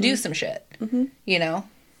plans to do some shit. Mm-hmm. You know?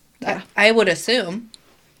 Yeah. I would assume.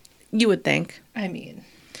 You would think. I mean...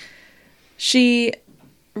 She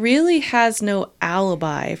really has no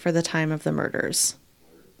alibi for the time of the murders.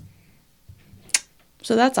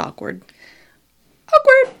 So that's awkward.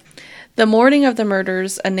 Awkward! The morning of the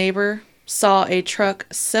murders, a neighbor saw a truck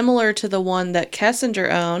similar to the one that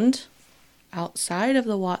Kessinger owned outside of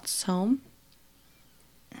the Watts home.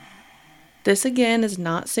 This again is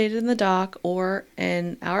not stated in the doc or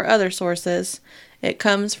in our other sources. It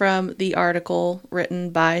comes from the article written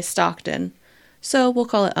by Stockton, so we'll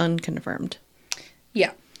call it unconfirmed.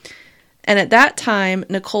 Yeah. And at that time,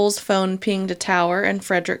 Nicole's phone pinged a tower in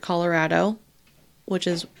Frederick, Colorado, which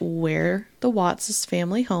is where the Watts'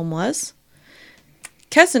 family home was.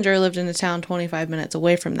 Kessinger lived in a town 25 minutes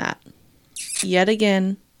away from that. Yet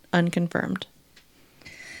again, unconfirmed.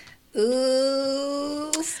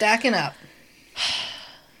 Ooh, stacking up.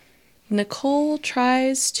 Nicole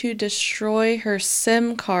tries to destroy her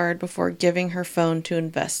SIM card before giving her phone to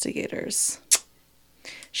investigators.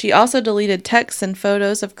 She also deleted texts and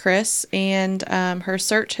photos of Chris, and her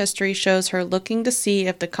search history shows her looking to see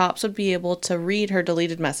if the cops would be able to read her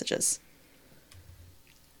deleted messages.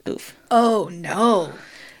 Oof. Oh, no.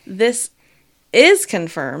 This is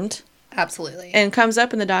confirmed. Absolutely. And comes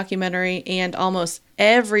up in the documentary and almost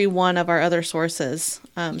every one of our other sources.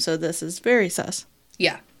 So this is very sus.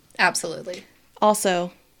 Yeah, absolutely.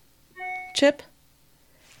 Also, Chip,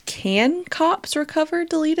 can cops recover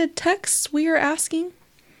deleted texts, we are asking?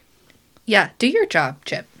 Yeah, do your job,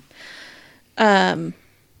 Chip. But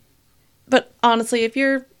honestly, if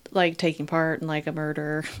you're, like, taking part in, like, a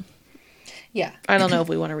murder... Yeah. I don't know if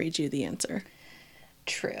we want to read you the answer.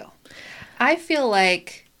 True. I feel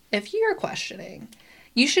like if you're questioning,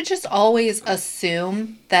 you should just always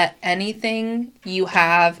assume that anything you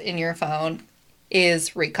have in your phone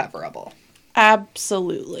is recoverable.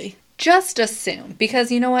 Absolutely. Just assume,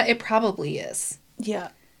 because you know what? It probably is. Yeah.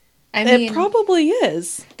 I mean, it probably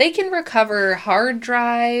is. They can recover hard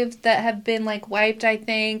drives that have been, like, wiped, I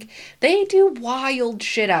think. They do wild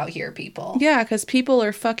shit out here, people. Yeah, because people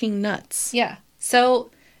are fucking nuts. Yeah. So,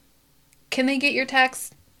 can they get your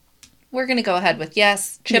text? We're going to go ahead with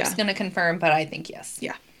yes. Chip's going to confirm, but I think yes.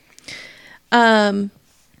 Yeah.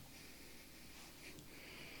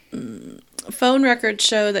 Phone records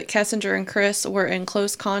show that Kessinger and Chris were in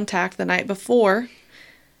close contact the night before,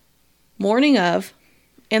 morning of,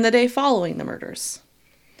 and the day following the murders.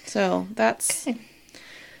 So that's a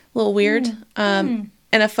little weird. In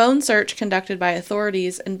a phone search conducted by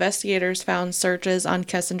authorities, investigators found searches on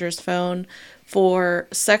Kessinger's phone for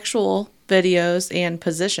sexual videos and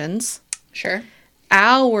positions. Sure.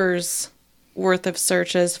 Hours worth of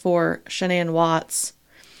searches for Shanann Watts,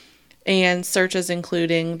 and searches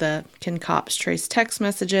including the can cops trace text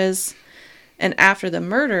messages. And after the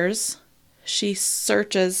murders, she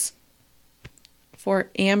searches for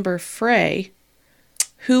Amber Frey,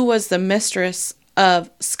 who was the mistress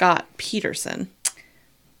of Scott Peterson.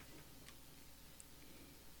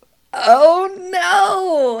 Oh,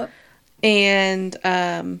 no! And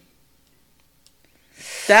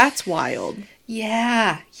that's wild.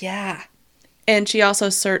 Yeah. And she also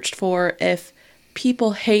searched for if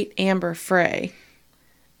people hate Amber Frey,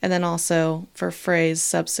 and then also for Frey's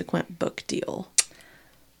subsequent book deal.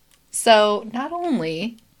 So, not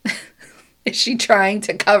only is she trying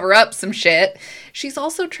to cover up some shit, she's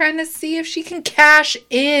also trying to see if she can cash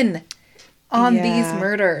in on these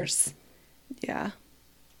murders. Yeah.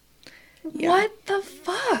 What the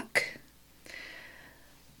fuck?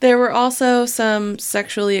 There were also some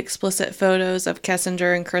sexually explicit photos of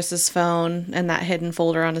Kessinger and Chris's phone and that hidden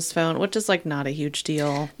folder on his phone, which is, like, not a huge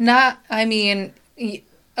deal.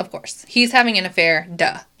 Of course. He's having an affair.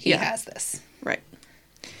 Duh. He has this. Right.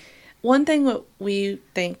 One thing that we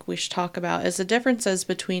think we should talk about is the differences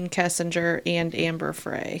between Kessinger and Amber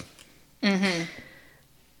Frey. Mm-hmm.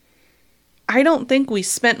 I don't think we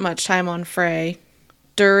spent much time on Frey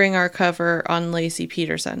during our cover on Lacey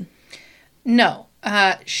Peterson. No,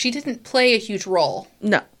 she didn't play a huge role.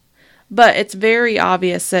 No. But it's very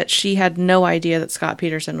obvious that she had no idea that Scott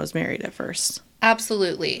Peterson was married at first.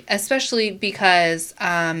 Absolutely. Especially because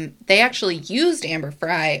they actually used Amber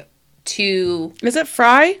Frey to... Is it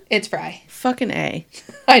Fry? It's Frey. Fucking A.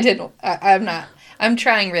 I'm not. I'm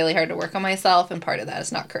trying really hard to work on myself, and part of that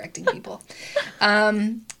is not correcting people.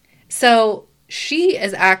 So she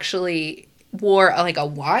is actually wore like a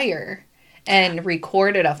wire and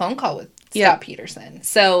recorded a phone call with Scott Peterson.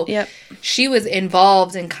 So she was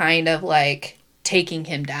involved in kind of like taking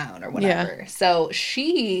him down or whatever. Yeah. So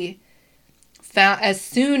she found, as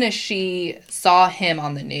soon as she saw him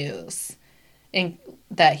on the news and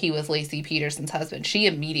that he was Lacey Peterson's husband, she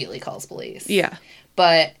immediately calls police. Yeah.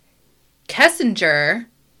 But Kessinger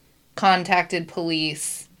contacted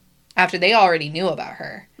police after they already knew about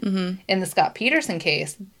her. Mm-hmm. In the Scott Peterson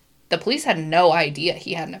case, the police had no idea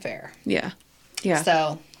he had an affair. Yeah. Yeah.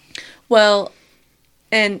 So... Well,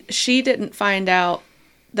 and she didn't find out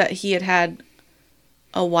that he had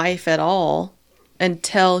a wife at all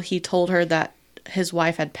until he told her that his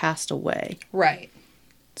wife had passed away. Right.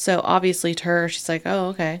 So obviously to her, she's like, oh,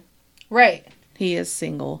 okay. Right. He is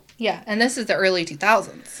single. Yeah, and this is the early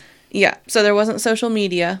 2000s. Yeah, so there wasn't social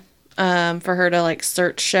media for her to, like,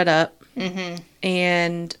 search shit up. Mm-hmm.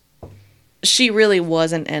 And she really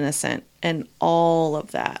wasn't innocent in all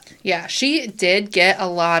of that. Yeah, she did get a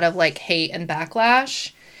lot of, like, hate and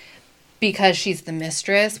backlash because she's the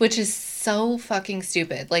mistress, which is so fucking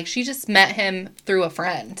stupid. Like, she just met him through a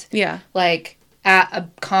friend. Yeah. Like, at a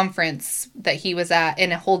conference that he was at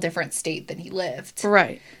in a whole different state than he lived.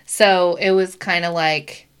 Right. So it was kind of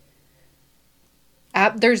like,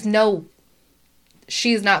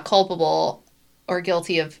 she's not culpable or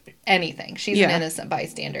guilty of anything. She's an innocent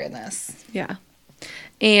bystander in this. Yeah.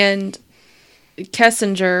 And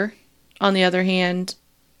Kessinger, on the other hand,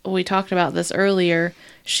 we talked about this earlier,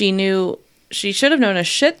 she should have known a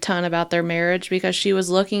shit ton about their marriage because she was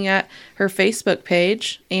looking at her Facebook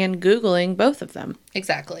page and Googling both of them.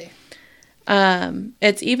 Exactly.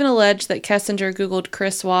 It's even alleged that Kessinger Googled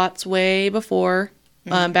Chris Watts way before,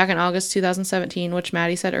 back in August 2017, which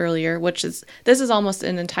Maddie said earlier, this is almost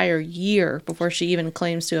an entire year before she even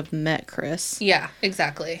claims to have met Chris. Yeah,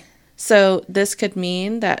 exactly. So this could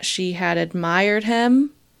mean that she had admired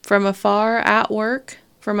him from afar at work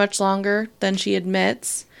for much longer than she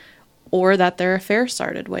admits, or that their affair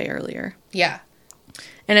started way earlier. Yeah.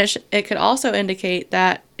 And it could also indicate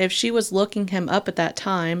that if she was looking him up at that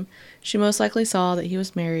time, she most likely saw that he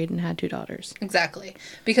was married and had 2 daughters. Exactly.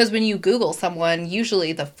 Because when you Google someone,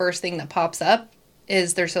 usually the first thing that pops up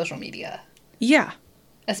is their social media. Yeah.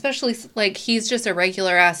 Especially, like, he's just a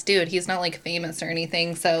regular-ass dude. He's not, like, famous or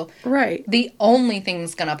anything, so... Right. The only thing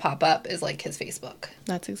that's gonna pop up is, like, his Facebook.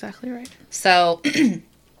 That's exactly right. So,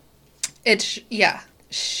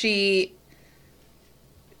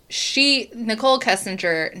 Nicole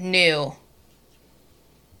Kessinger knew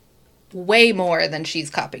way more than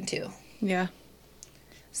she's copping to. Yeah.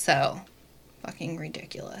 So, fucking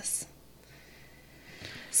ridiculous.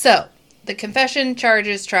 So, the confession,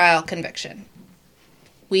 charges, trial, conviction.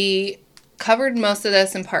 We covered most of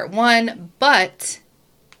this in part 1, but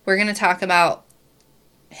we're going to talk about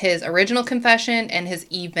his original confession and his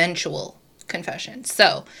eventual confession.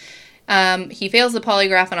 So, he fails the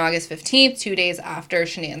polygraph on August 15th, 2 days after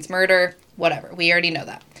Shanann's murder. Whatever. We already know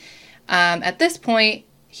that. At this point,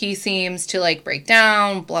 he seems to, like, break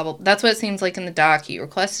down, blah, blah. That's what it seems like in the doc. He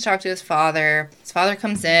requests to talk to his father. His father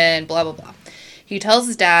comes in, blah, blah, blah. He tells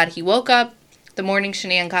his dad he woke up the morning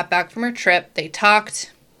Shanann got back from her trip. They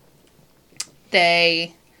talked.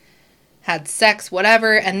 They had sex,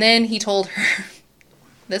 whatever. And then he told her,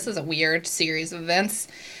 this is a weird series of events.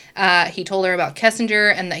 He told her about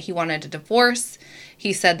Kessinger and that he wanted a divorce.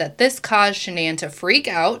 He said that this caused Shanann to freak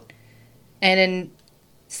out. And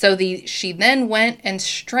she then went and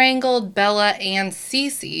strangled Bella and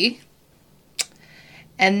Cece.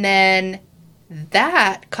 And then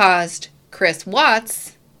that caused Chris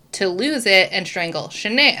Watts to lose it and strangle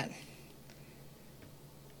Shanann.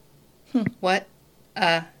 What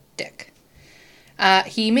a dick.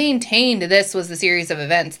 He maintained this was the series of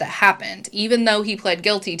events that happened. Even though he pled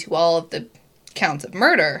guilty to all of the counts of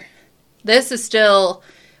murder, this is still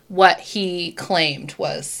what he claimed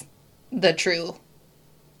was the true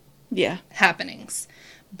happenings.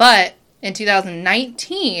 But in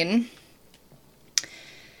 2019,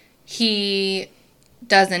 he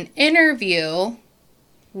does an interview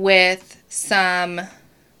with some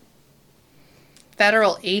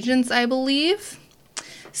federal agents, I believe.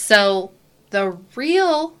 So the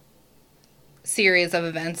real series of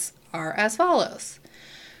events are as follows.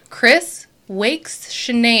 Chris wakes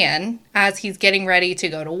Shanann as he's getting ready to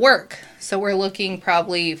go to work. So we're looking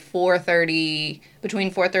probably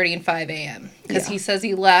between 4:30 and 5 a.m. Because he says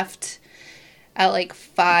he left at like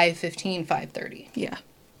 5:15, 5:30. Yeah.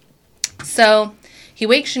 So he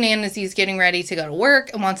wakes Shanann as he's getting ready to go to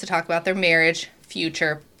work and wants to talk about their marriage,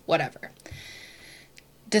 future, whatever.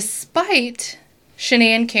 Despite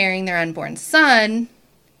Shanann carrying their unborn son,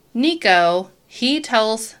 Nico, he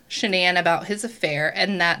tells Shanann about his affair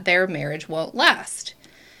and that their marriage won't last.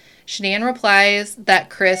 Shanann replies that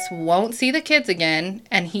Chris won't see the kids again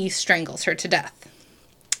and he strangles her to death.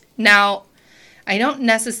 Now, I don't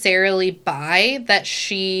necessarily buy that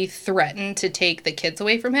she threatened to take the kids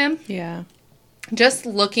away from him. Yeah. Just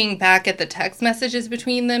looking back at the text messages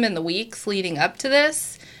between them in the weeks leading up to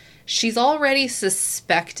this, she's already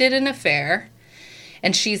suspected an affair,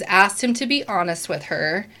 and she's asked him to be honest with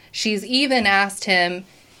her. She's even asked him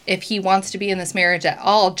if he wants to be in this marriage at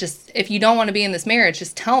all. Just, if you don't want to be in this marriage,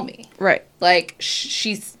 just tell me. Right. Like,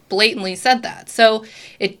 she's blatantly said that. So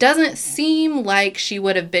it doesn't seem like she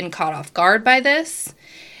would have been caught off guard by this.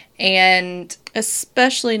 And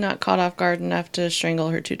especially not caught off guard enough to strangle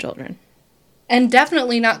her 2 children. And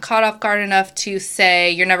definitely not caught off guard enough to say,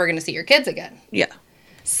 you're never going to see your kids again. Yeah.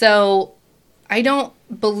 So I don't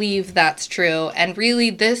believe that's true. And really,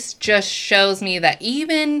 this just shows me that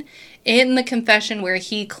even in the confession where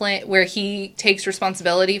he takes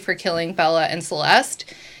responsibility for killing Bella and Celeste,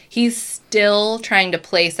 he's still trying to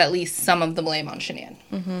place at least some of the blame on Shanann.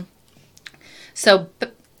 Mm-hmm.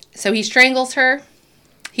 So he strangles her.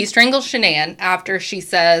 He strangles Shanann after she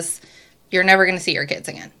says, you're never going to see your kids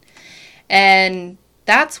again. And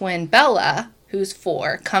that's when Bella, who's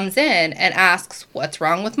 4, comes in and asks, what's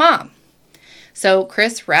wrong with Mom? So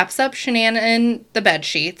Chris wraps up Shanann in the bed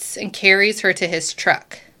sheets and carries her to his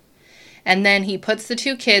truck. And then he puts the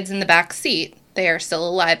 2 kids in the back seat. They are still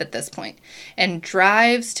alive at this point. And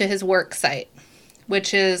drives to his work site,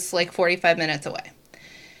 which is like 45 minutes away.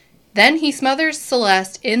 Then he smothers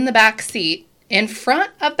Celeste in the back seat in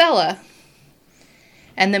front of Bella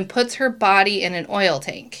and then puts her body in an oil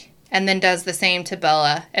tank. And then does the same to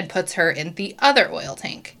Bella and puts her in the other oil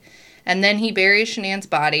tank. And then he buries Shanann's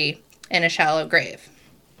body in a shallow grave.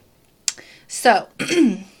 So,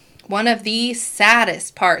 one of the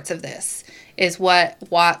saddest parts of this is what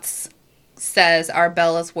Watts says are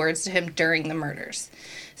Bella's words to him during the murders.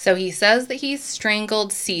 So he says that he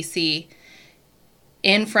strangled Cece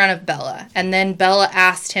in front of Bella. And then Bella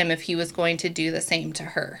asked him if he was going to do the same to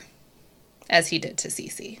her as he did to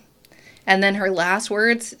Cece. And then her last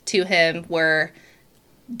words to him were,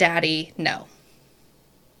 Daddy, no.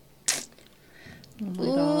 Oh my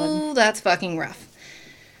God. Ooh, that's fucking rough.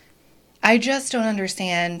 I just don't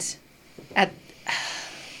understand.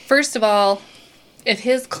 First of all, if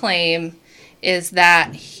his claim is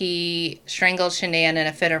that he strangled Shanann in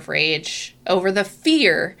a fit of rage over the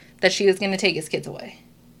fear that she was going to take his kids away,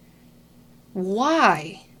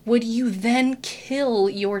 why would you then kill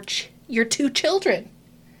your 2 children?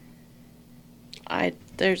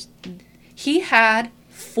 He had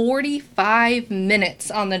 45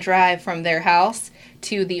 minutes on the drive from their house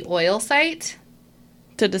to the oil site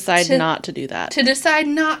to decide not to do that. To decide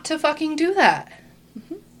not to fucking do that.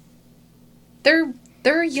 Mm-hmm.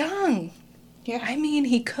 They're young. Yeah. I mean,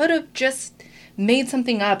 he could have just made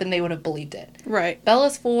something up and they would have believed it. Right.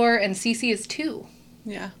 Bella's 4 and Cece is 2.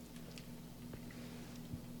 Yeah.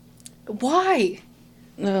 Why?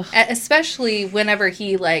 Ugh. Especially whenever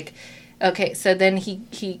he, like... Okay, so then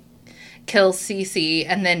he kills Cece,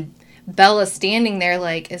 and then Bella's standing there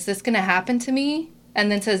like, is this going to happen to me?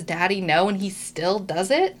 And then says, Daddy, no, and he still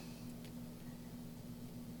does it?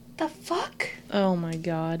 The fuck? Oh my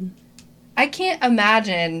God. I can't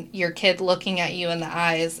imagine your kid looking at you in the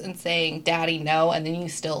eyes and saying, Daddy, no, and then you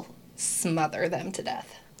still smother them to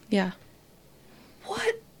death. Yeah.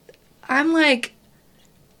 What? I'm like,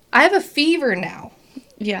 I have a fever now.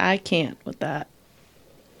 Yeah, I can't with that.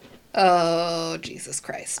 Oh, Jesus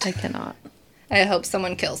Christ. I cannot. I hope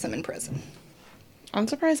someone kills him in prison. I'm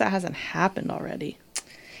surprised that hasn't happened already.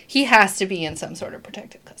 He has to be in some sort of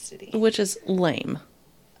protective custody. Which is lame.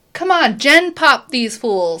 Come on, Gen Pop these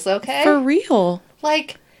fools, okay? For real.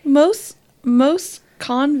 Like, most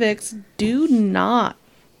convicts do not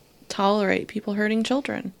tolerate people hurting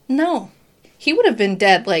children. No. He would have been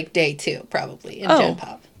dead like day 2, probably, in Gen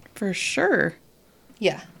Pop. For sure.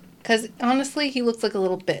 Yeah. Because, honestly, he looks like a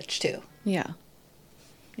little bitch, too. Yeah.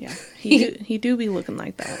 Yeah. He do be looking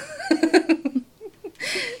like that.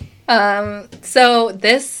 So,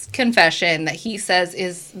 this confession that he says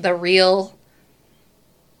is the real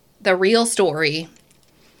story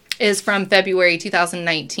is from February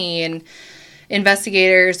 2019.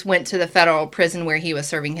 Investigators went to the federal prison where he was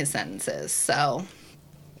serving his sentences. So,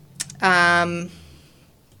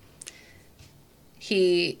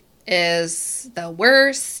 he is the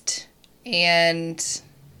worst, and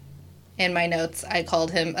in my notes, I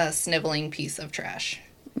called him a sniveling piece of trash.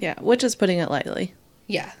 Yeah, which is putting it lightly.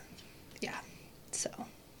 Yeah. So,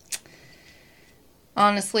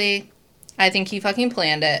 honestly, I think he fucking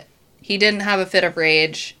planned it. He didn't have a fit of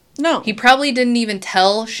rage. No. He probably didn't even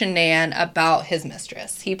tell Shanann about his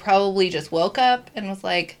mistress. He probably just woke up and was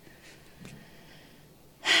like,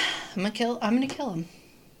 I'm gonna kill him.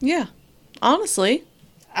 Yeah. Honestly.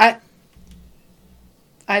 I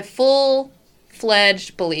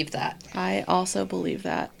full-fledged believe that. I also believe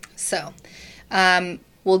that. So,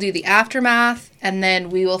 we'll do the aftermath, and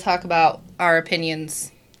then we will talk about our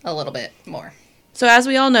opinions a little bit more. So as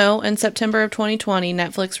we all know, in September of 2020,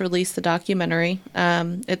 Netflix released the documentary.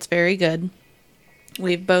 It's very good.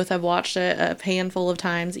 We both have watched it a handful of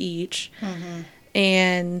times each. Mm-hmm.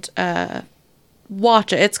 And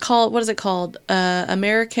watch it. It's called, what is it called?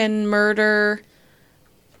 American Murder.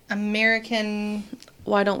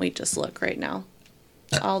 Why don't we just look right now?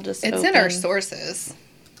 I'll just It's in our sources.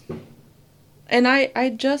 And I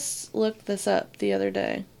just looked this up the other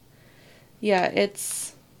day. Yeah,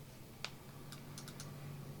 it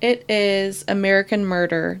is American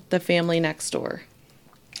Murder, The Family Next Door.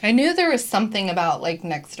 I knew there was something about, like,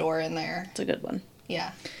 Next Door in there. It's a good one.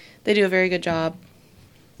 Yeah. They do a very good job.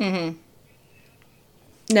 Mm-hmm.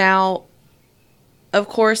 Now, of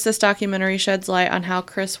course, this documentary sheds light on how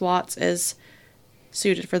Chris Watts is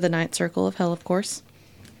suited for the Ninth Circle of Hell, of course.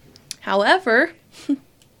 However,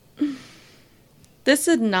 this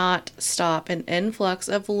did not stop an influx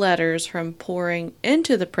of letters from pouring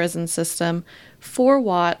into the prison system for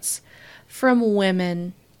Watts from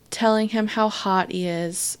women telling him how hot he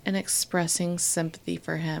is and expressing sympathy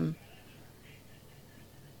for him.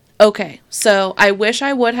 Okay, so I wish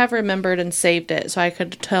I would have remembered and saved it so I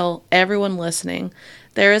could tell everyone listening.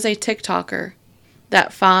 There is a TikToker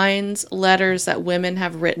that finds letters that women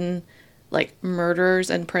have written, like murderers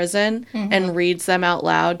in prison, mm-hmm. and reads them out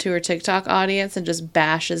loud to her TikTok audience and just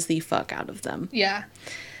bashes the fuck out of them. Yeah.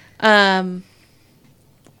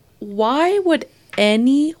 Why would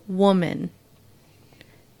any woman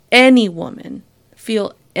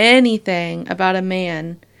feel anything about a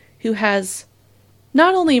man who has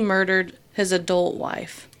not only murdered his adult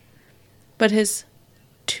wife, but his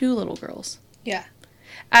 2 little girls? Yeah.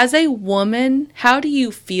 As a woman, how do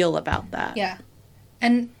you feel about that? Yeah.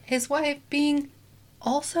 And his wife being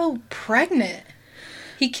also pregnant.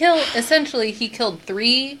 He killed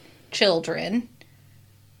 3 children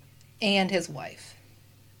and his wife.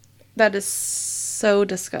 That is so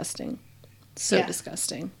disgusting. So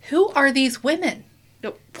disgusting. Who are these women?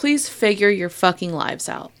 Please figure your fucking lives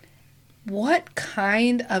out. What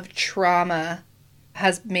kind of trauma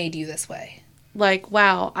has made you this way? Like,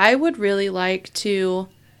 wow, I would really like to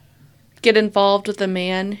get involved with a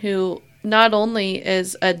man who not only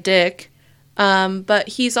is a dick, but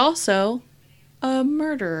he's also a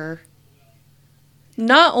murderer.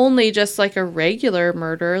 Not only just like a regular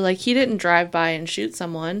murderer, like he didn't drive by and shoot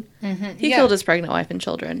someone. Mm-hmm. He killed his pregnant wife and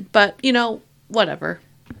children. But, whatever.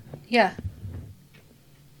 Yeah.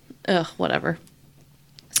 Ugh, whatever.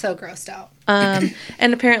 So grossed out.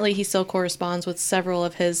 And apparently he still corresponds with several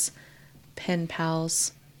of his pen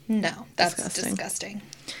pals. No, that's disgusting.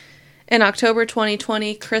 In October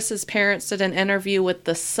 2020, Chris's parents did an interview with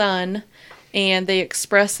The Sun, and they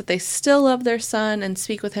expressed that they still love their son and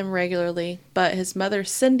speak with him regularly. But his mother,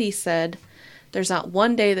 Cindy, said there's not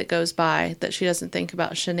one day that goes by that she doesn't think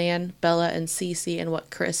about Shanann, Bella, and Cece and what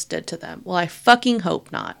Chris did to them. Well, I fucking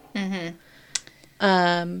hope not.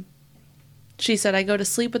 Mm-hmm. She said, I go to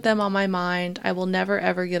sleep with them on my mind. I will never,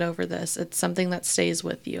 ever get over this. It's something that stays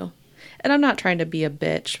with you. And I'm not trying to be a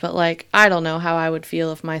bitch, but, like, I don't know how I would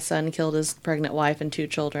feel if my son killed his pregnant wife and 2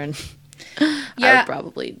 children. I would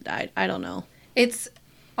probably die. I don't know. It's,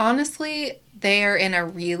 honestly, they're in a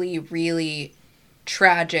really, really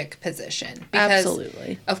tragic position. Because,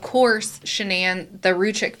 absolutely. Of course, Shanann, the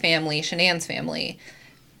Ruchik family, Shanann's family,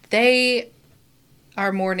 they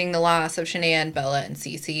are mourning the loss of Shanann, Bella, and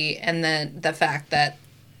Cece, and then the fact that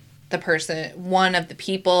one of the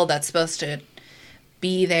people that's supposed to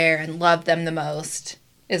be there and love them the most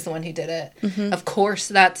is the one who did it. Mm-hmm. Of course,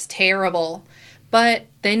 that's terrible. But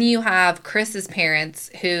then you have Chris's parents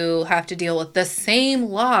who have to deal with the same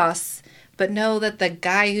loss, but know that the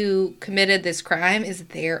guy who committed this crime is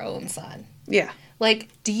their own son. Yeah. Like,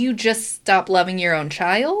 do you just stop loving your own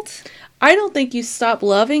child? I don't think you stop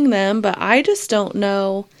loving them, but I just don't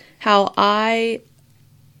know how I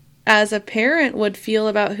as a parent would feel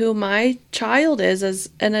about who my child is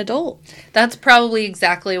as an adult. That's probably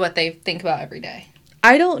exactly what they think about every day.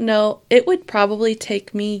 I don't know. It would probably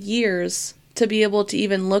take me years to be able to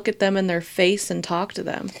even look at them in their face and talk to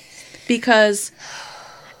them. Because,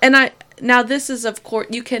 now this is, of course,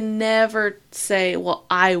 you can never say, well,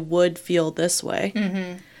 I would feel this way.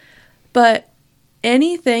 Mm-hmm. But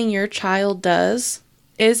anything your child does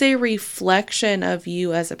is a reflection of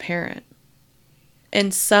you as a parent.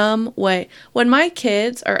 In some way. When my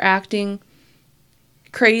kids are acting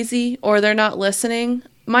crazy or they're not listening,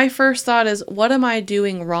 my first thought is, what am I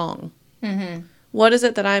doing wrong? Mm-hmm. What is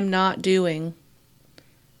it that I'm not doing?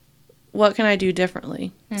 What can I do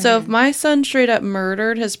differently? Mm-hmm. So if my son straight up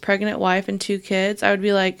murdered his pregnant wife and 2 kids, I would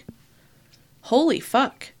be like, holy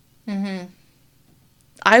fuck. Mm-hmm.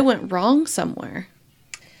 I went wrong somewhere.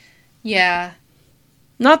 Yeah.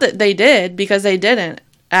 Not that they did, because they didn't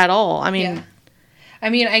at all. I mean... Yeah.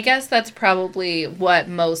 I guess that's probably what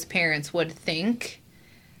most parents would think.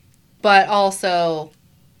 But also,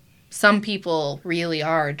 some people really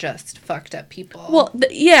are just fucked up people. Well,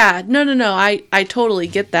 yeah. No. I totally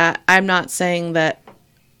get that. I'm not saying that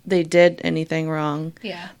they did anything wrong.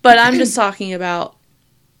 Yeah. But I'm just talking about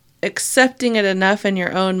accepting it enough in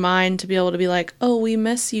your own mind to be able to be like, oh, we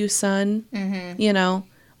miss you, son. Mm-hmm. You know,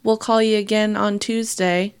 we'll call you again on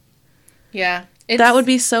Tuesday. Yeah. That would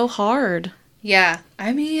be so hard. Yeah.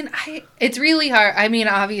 It's really hard.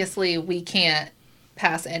 Obviously, we can't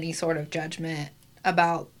pass any sort of judgment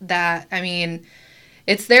about that.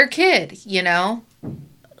 It's their kid, you know?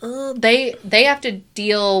 They have to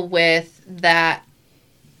deal with that,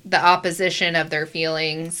 the opposition of their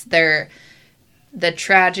feelings, the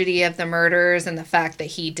tragedy of the murders and the fact that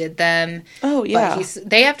he did them. Oh, yeah.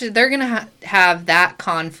 But they're going to have that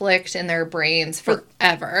conflict in their brains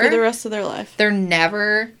forever. For the rest of their life. They're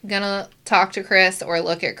never going to talk to Chris or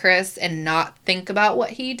look at Chris and not think about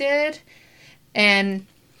what he did. And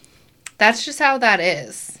that's just how that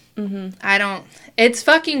is. Mm-hmm. It's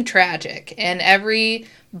fucking tragic. And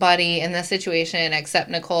everybody in this situation except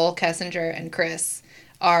Nicole Kessinger and Chris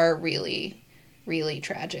are really, really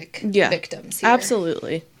tragic victims here.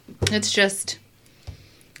 Absolutely. It's just,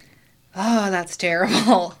 that's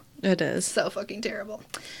terrible. It is. So fucking terrible.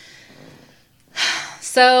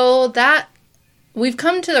 So we've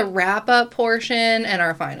come to the wrap-up portion and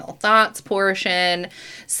our final thoughts portion.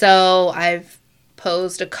 So I've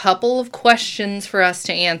posed a couple of questions for us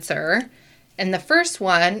to answer. And the first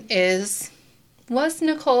one is, was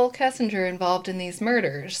Nicole Kessinger involved in these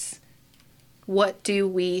murders? What do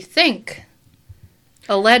we think?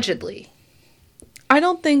 Allegedly. I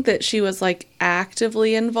don't think that she was,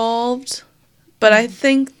 actively involved, but I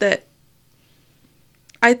think that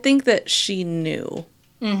she knew.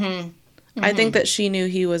 Mm-hmm. Mm-hmm. I think that she knew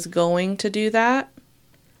he was going to do that,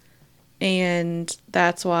 and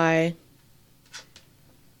that's why,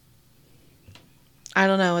 I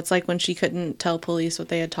don't know, it's like when she couldn't tell police what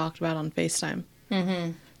they had talked about on FaceTime.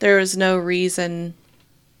 Mm-hmm. There was no reason,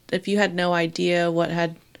 if you had no idea what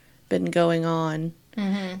had been going on,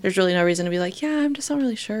 mm-hmm. there's really no reason to be like, yeah, I'm just not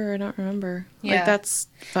really sure, I don't remember. Yeah. That's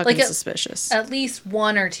fucking suspicious. At least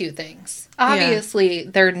one or two things. Obviously,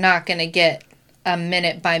 they're not going to get a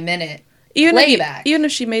minute-by-minute playback. Even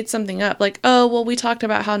if she made something up, like, oh, well, we talked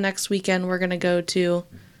about how next weekend we're going to go to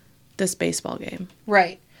this baseball game.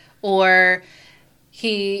 Right. Or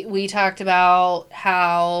we talked about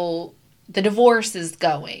how the divorce is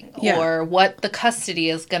going, or what the custody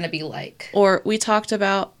is going to be like. Or we talked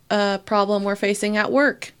about a problem we're facing at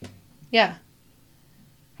work. Yeah.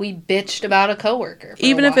 We bitched about a coworker.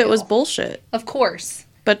 Even if it was bullshit. Of course.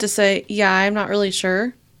 But to say, yeah, I'm not really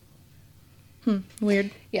sure.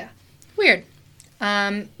 Weird. Yeah. Weird.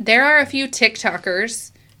 There are a few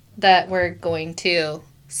TikTokers that we're going to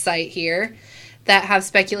cite here that have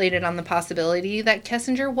speculated on the possibility that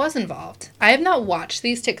Kessinger was involved. I have not watched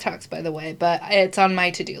these TikToks, by the way, but it's on my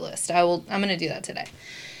to-do list. I'm going to do that today.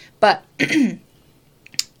 But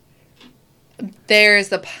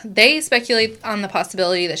they speculate on the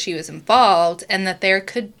possibility that she was involved and that there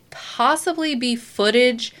could possibly be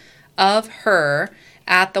footage of her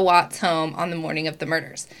at the Watts home on the morning of the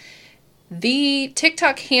murders. The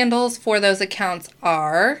TikTok handles for those accounts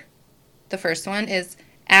are, the first one is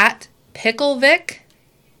at Picklevick,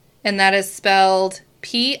 and that is spelled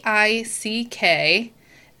Picklevikk.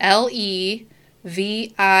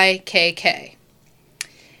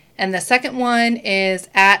 And the second one is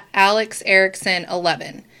at Alex Erickson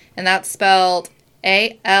 11, and that's spelled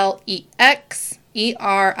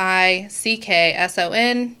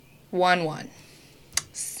AlexErickson 11.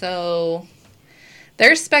 So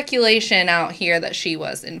there's speculation out here that she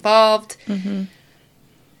was involved. Mm-hmm.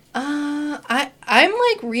 I'm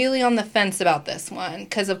like really on the fence about this one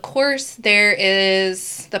because of course there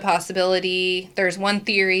is the possibility. There's one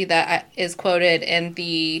theory that is quoted in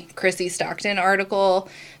the Chrissy Stockton article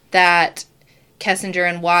that Kessinger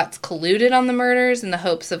and Watts colluded on the murders in the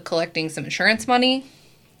hopes of collecting some insurance money,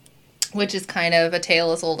 which is kind of a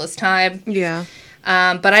tale as old as time. Yeah.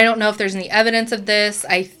 But I don't know if there's any evidence of this.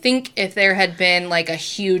 I think if there had been like a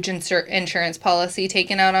huge insurance policy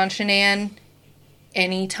taken out on Shanann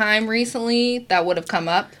any time recently, that would have come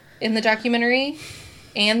up in the documentary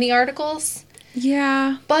and the articles.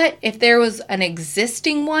 Yeah. But if there was an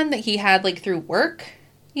existing one that he had like through work,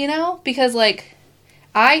 you know, because like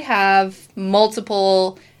I have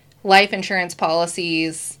multiple life insurance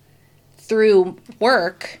policies through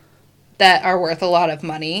work that are worth a lot of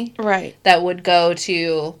money. Right. That would go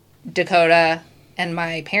to Dakota and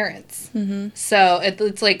my parents. Mm-hmm. So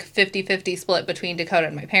it's like 50-50 split between Dakota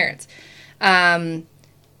and my parents.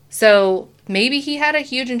 So maybe he had a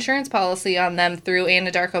huge insurance policy on them through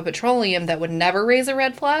Anadarko Petroleum that would never raise a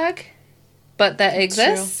red flag, but that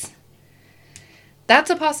exists. True. That's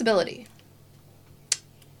a possibility.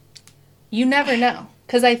 You never know.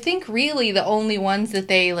 Because I think really the only ones that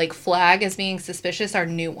they like flag as being suspicious are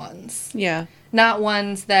new ones. Yeah. Not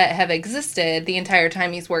ones that have existed the entire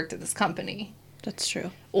time he's worked at this company. That's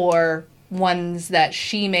true. Or ones that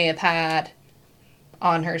she may have had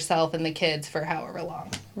on herself and the kids for however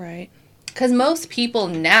long. Right. Because most people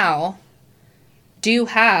now do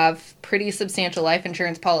have pretty substantial life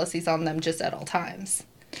insurance policies on them just at all times.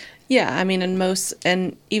 Yeah, I mean,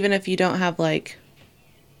 and even if you don't have, like,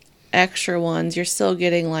 extra ones, you're still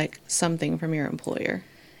getting, like, something from your employer.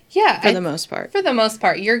 Yeah. For the most part. For the most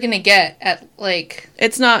part. You're going to get at, like...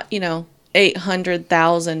 It's not,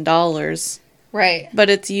 $800,000. Right. But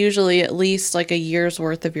it's usually at least, like, a year's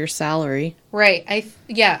worth of your salary. Right. I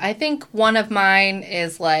think one of mine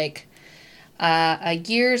is, like, a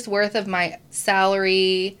year's worth of my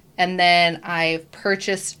salary, and then I've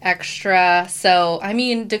purchased extra. So, I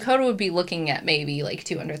mean, Dakota would be looking at maybe, like,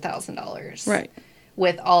 $200,000. Right.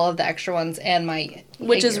 With all of the extra ones and my...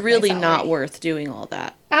 Which is really not worth doing all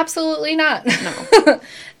that. Absolutely not. No.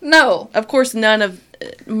 No. Of course, none of...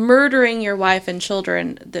 murdering your wife and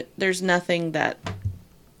children, there's nothing that...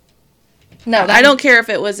 No. I don't care if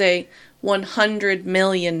it was a $100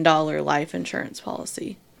 million life insurance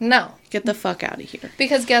policy. No. Get the fuck out of here.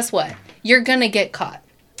 Because guess what? You're gonna get caught.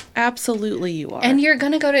 Absolutely you are. And you're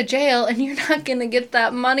gonna go to jail and you're not gonna get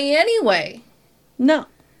that money anyway. No.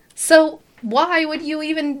 So... why would you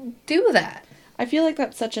even do that? I feel like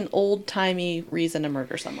that's such an old-timey reason to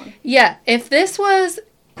murder someone. Yeah. If this was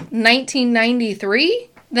 1993,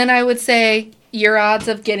 then I would say your odds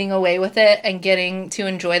of getting away with it and getting to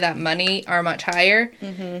enjoy that money are much higher.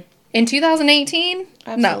 Mm-hmm. In 2018?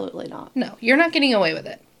 Absolutely not. No, you're not getting away with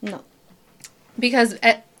it. No. Because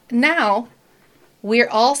now, we're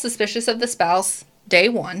all suspicious of the spouse day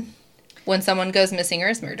one when someone goes missing or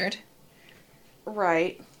is murdered.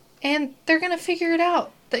 Right. And they're going to figure it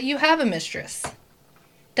out that you have a mistress.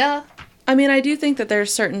 Duh. I mean, I do think that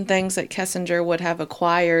there's certain things that Kessinger would have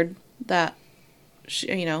acquired that,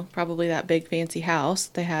 probably that big fancy house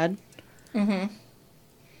they had. Mm-hmm.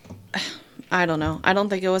 I don't know. I don't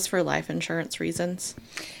think it was for life insurance reasons.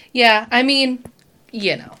 Yeah, I mean,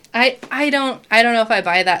 I don't know if I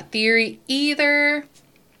buy that theory either.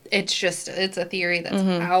 It's a theory that's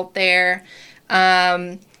out there.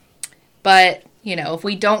 But... if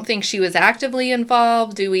we don't think she was actively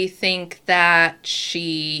involved, do we think that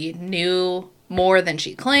she knew more than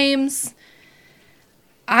she claims?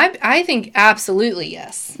 I think absolutely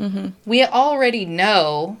yes. Mm-hmm. We already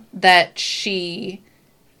know that she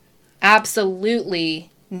absolutely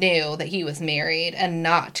knew that he was married and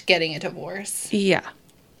not getting a divorce. Yeah.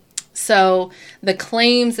 So the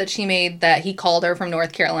claims that she made that he called her from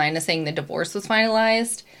North Carolina saying the divorce was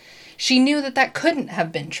finalized... she knew that couldn't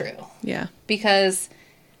have been true. Yeah. Because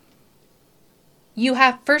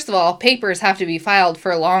first of all, papers have to be filed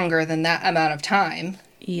for longer than that amount of time.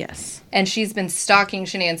 Yes. And she's been stalking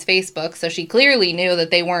Shanann's Facebook, so she clearly knew that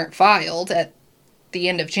they weren't filed at the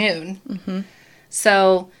end of June. Mm-hmm.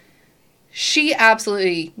 So she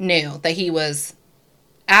absolutely knew that he was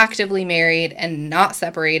actively married and not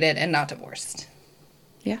separated and not divorced.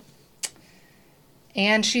 Yeah.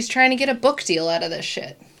 And she's trying to get a book deal out of this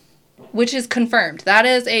shit. Which is confirmed. That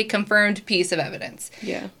is a confirmed piece of evidence.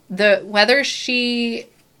 Yeah. Whether she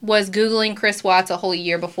was Googling Chris Watts a whole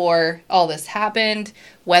year before all this happened,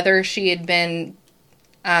 whether she had been,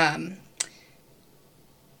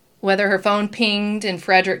 whether her phone pinged in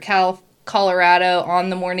Frederick, Colorado on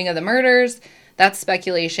the morning of the murders, that's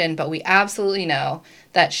speculation, but we absolutely know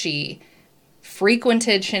that she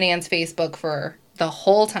frequented Shanann's Facebook for the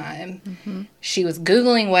whole time. Mm-hmm. She was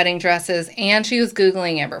Googling wedding dresses, and she was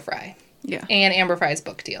Googling Amber Frey. Yeah. And Amber Frey's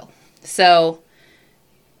book deal. So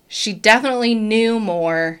she definitely knew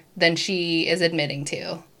more than she is admitting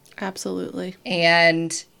to. Absolutely.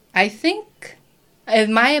 And I think,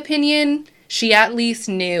 in my opinion, she at least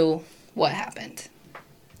knew what happened.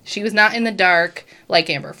 She was not in the dark like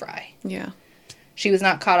Amber Frey. Yeah. She was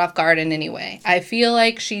not caught off guard in any way. I feel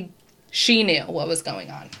like she knew what was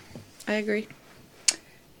going on. I agree.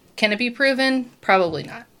 Can it be proven? Probably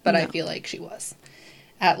not. But No. I feel like she was.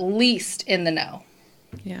 At least in the know.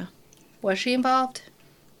 Yeah. Was she involved?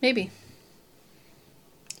 Maybe.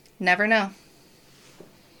 Never know.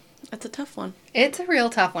 That's a tough one. It's a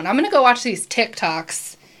real tough one. I'm going to go watch these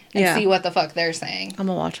TikToks and see what the fuck they're saying. I'm going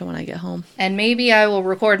to watch them when I get home. And maybe I will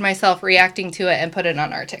record myself reacting to it and put it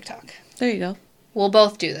on our TikTok. There you go. We'll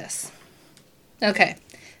both do this. Okay.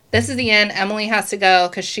 This is the end. Emily has to go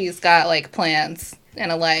because she's got, like, plans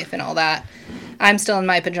and a life and all that. I'm still in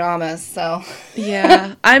my pajamas, so.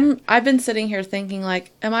 Yeah. I've been sitting here thinking,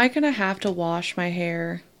 like, am I going to have to wash my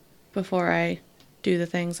hair before I do the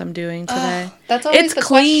things I'm doing today? That's always it's the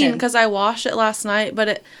clean question. because I washed it last night,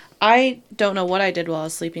 but I don't know what I did while I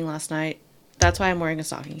was sleeping last night. That's why I'm wearing a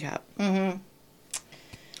stocking cap. Mm-hmm.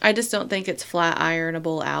 I just don't think it's flat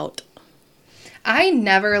ironable out. I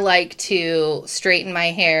never like to straighten my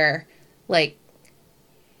hair, like,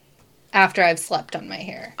 after I've slept on my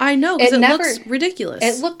hair. I know, because it looks ridiculous.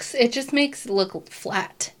 It just makes it look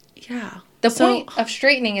flat. Yeah. The point of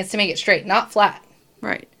straightening is to make it straight, not flat.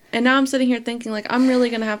 Right. And now I'm sitting here thinking, like, I'm really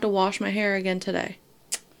going to have to wash my hair again today.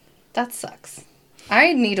 That sucks.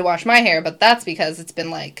 I need to wash my hair, but that's because it's been,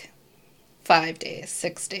 like, 5 days,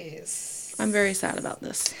 6 days. I'm very sad about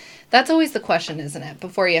this. That's always the question, isn't it?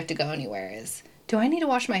 Before you have to go anywhere is, do I need to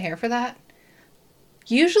wash my hair for that?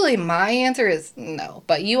 Usually my answer is no,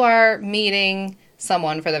 but you are meeting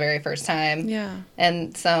someone for the very first time. Yeah.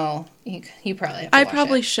 And so you probably have to I wash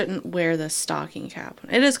probably it. shouldn't wear this stocking cap.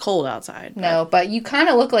 It is cold outside. No, but you kind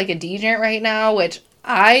of look like a degenerate right now, which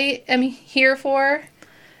I am here for.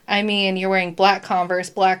 I mean, you're wearing black Converse,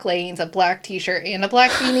 black leggings, a black t-shirt, and a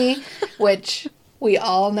black beanie, which we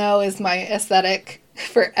all know is my aesthetic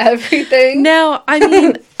for everything. Now, I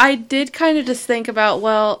mean, I did kind of just think about,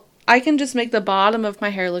 well, I can just make the bottom of my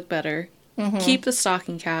hair look better, keep the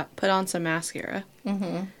stocking cap, put on some mascara,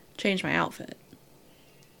 change my outfit.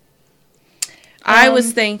 I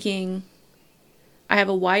was thinking I have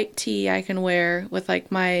a white tee I can wear with,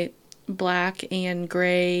 like, my black and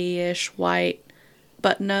grayish white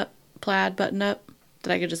button-up, plaid button-up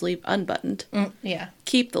that I could just leave unbuttoned. Yeah.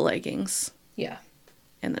 Keep the leggings. Yeah.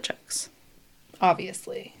 And the checks.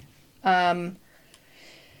 Obviously. I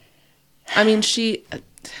mean,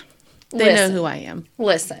 they know who I am.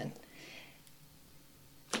 Listen.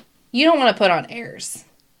 You don't want to put on airs.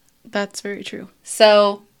 That's very true.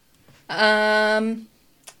 So, you know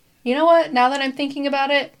what? Now that I'm thinking about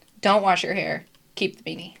it, don't wash your hair. Keep the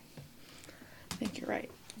beanie. I think you're right.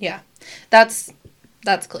 Yeah. That's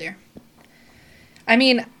clear. I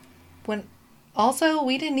mean,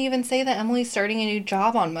 we didn't even say that Emily's starting a new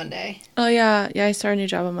job on Monday. Oh, yeah. Yeah, I start a new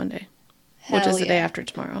job on Monday. Which is the day after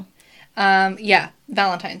tomorrow. Yeah.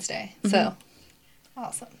 Valentine's Day. So,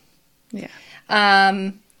 awesome. Yeah.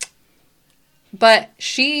 But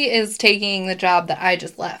she is taking the job that I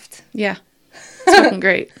just left. Yeah. It's fucking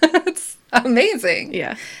great. It's amazing.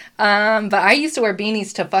 Yeah. But I used to wear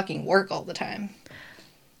beanies to fucking work all the time.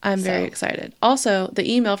 I'm very excited. Also, the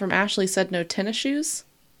email from Ashley said no tennis shoes.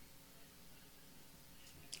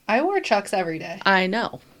 I wear Chucks every day. I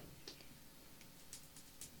know.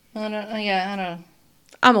 I don't know.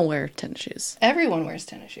 I'm aware of tennis shoes. Everyone wears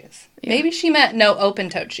tennis shoes. Yeah. Maybe she meant no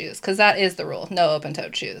open-toed shoes, because that is the rule. No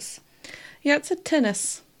open-toed shoes. Yeah, it's a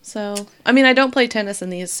tennis. So, I mean, I don't play tennis in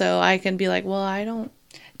these, so I can be like, well, I don't.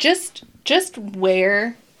 Just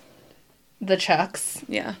wear the Chucks.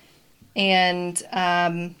 Yeah. And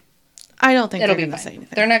I don't think they're going to say anything.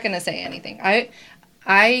 They're not going to say anything.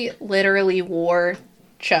 I literally wore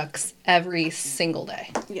Chucks every single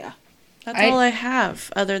day. Yeah. That's all I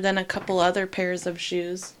have, other than a couple other pairs of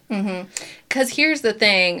shoes. Because here's the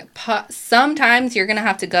thing. Sometimes you're going to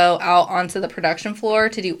have to go out onto the production floor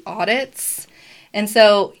to do audits. And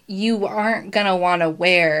so you aren't going to want to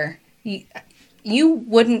wear... You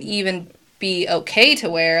wouldn't even be okay to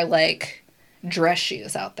wear, like, dress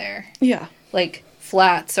shoes out there. Yeah. Like,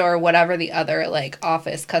 flats or whatever the other, like,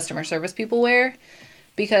 office customer service people wear.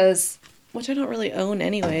 Because... Which I don't really own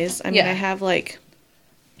anyways. I mean, I have, like...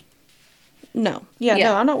 No. Yeah,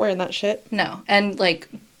 no, I'm not wearing that shit. No. And, like,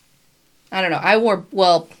 I don't know. I wore,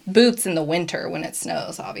 boots in the winter when it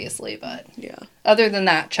snows, obviously, but Yeah. other than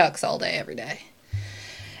that, Chucks all day, every day.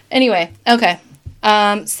 Anyway, okay.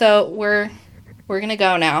 So we're going to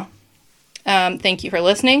go now. Thank you for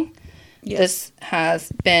listening. Yes. This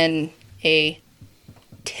has been a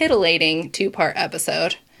titillating 2-part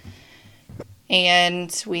episode.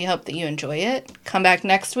 And we hope that you enjoy it. Come back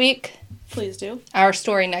next week. Please do. Our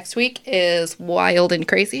story next week is wild and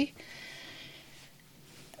crazy.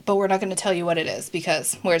 But we're not going to tell you what it is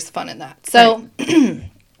because where's the fun in that? So,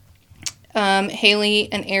 right. Haley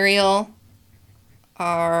and Ariel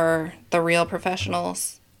are the real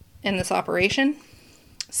professionals in this operation.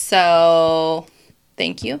 So,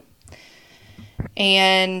 thank you.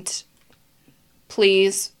 And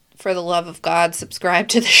please, for the love of God, subscribe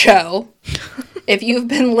to the show. If you've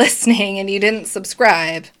been listening and you didn't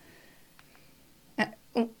subscribe,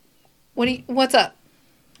 what's up?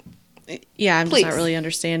 Yeah, I'm Please. just not really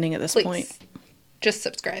understanding at this point. Just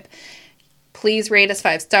subscribe. Please rate us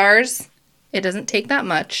 5 stars. It doesn't take that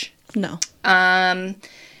much. No.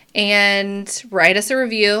 And write us a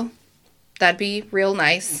review. That'd be real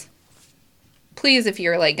nice. Please, if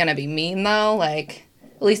you're, like, gonna be mean, though, like,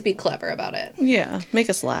 at least be clever about it. Yeah, make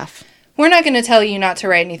us laugh. We're not going to tell you not to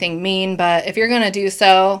write anything mean, but if you're going to do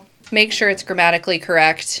so, make sure it's grammatically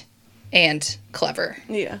correct and clever.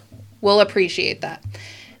 Yeah. We'll appreciate that.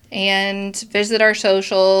 And visit our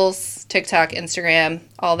socials, TikTok, Instagram,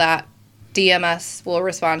 all that. DM us. We'll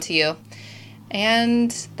respond to you.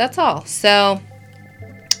 And that's all. So,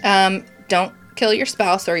 don't kill your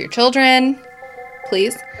spouse or your children,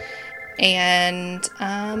 please. And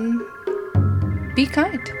be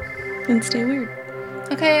kind. And stay weird.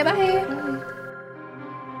 Okay, bye.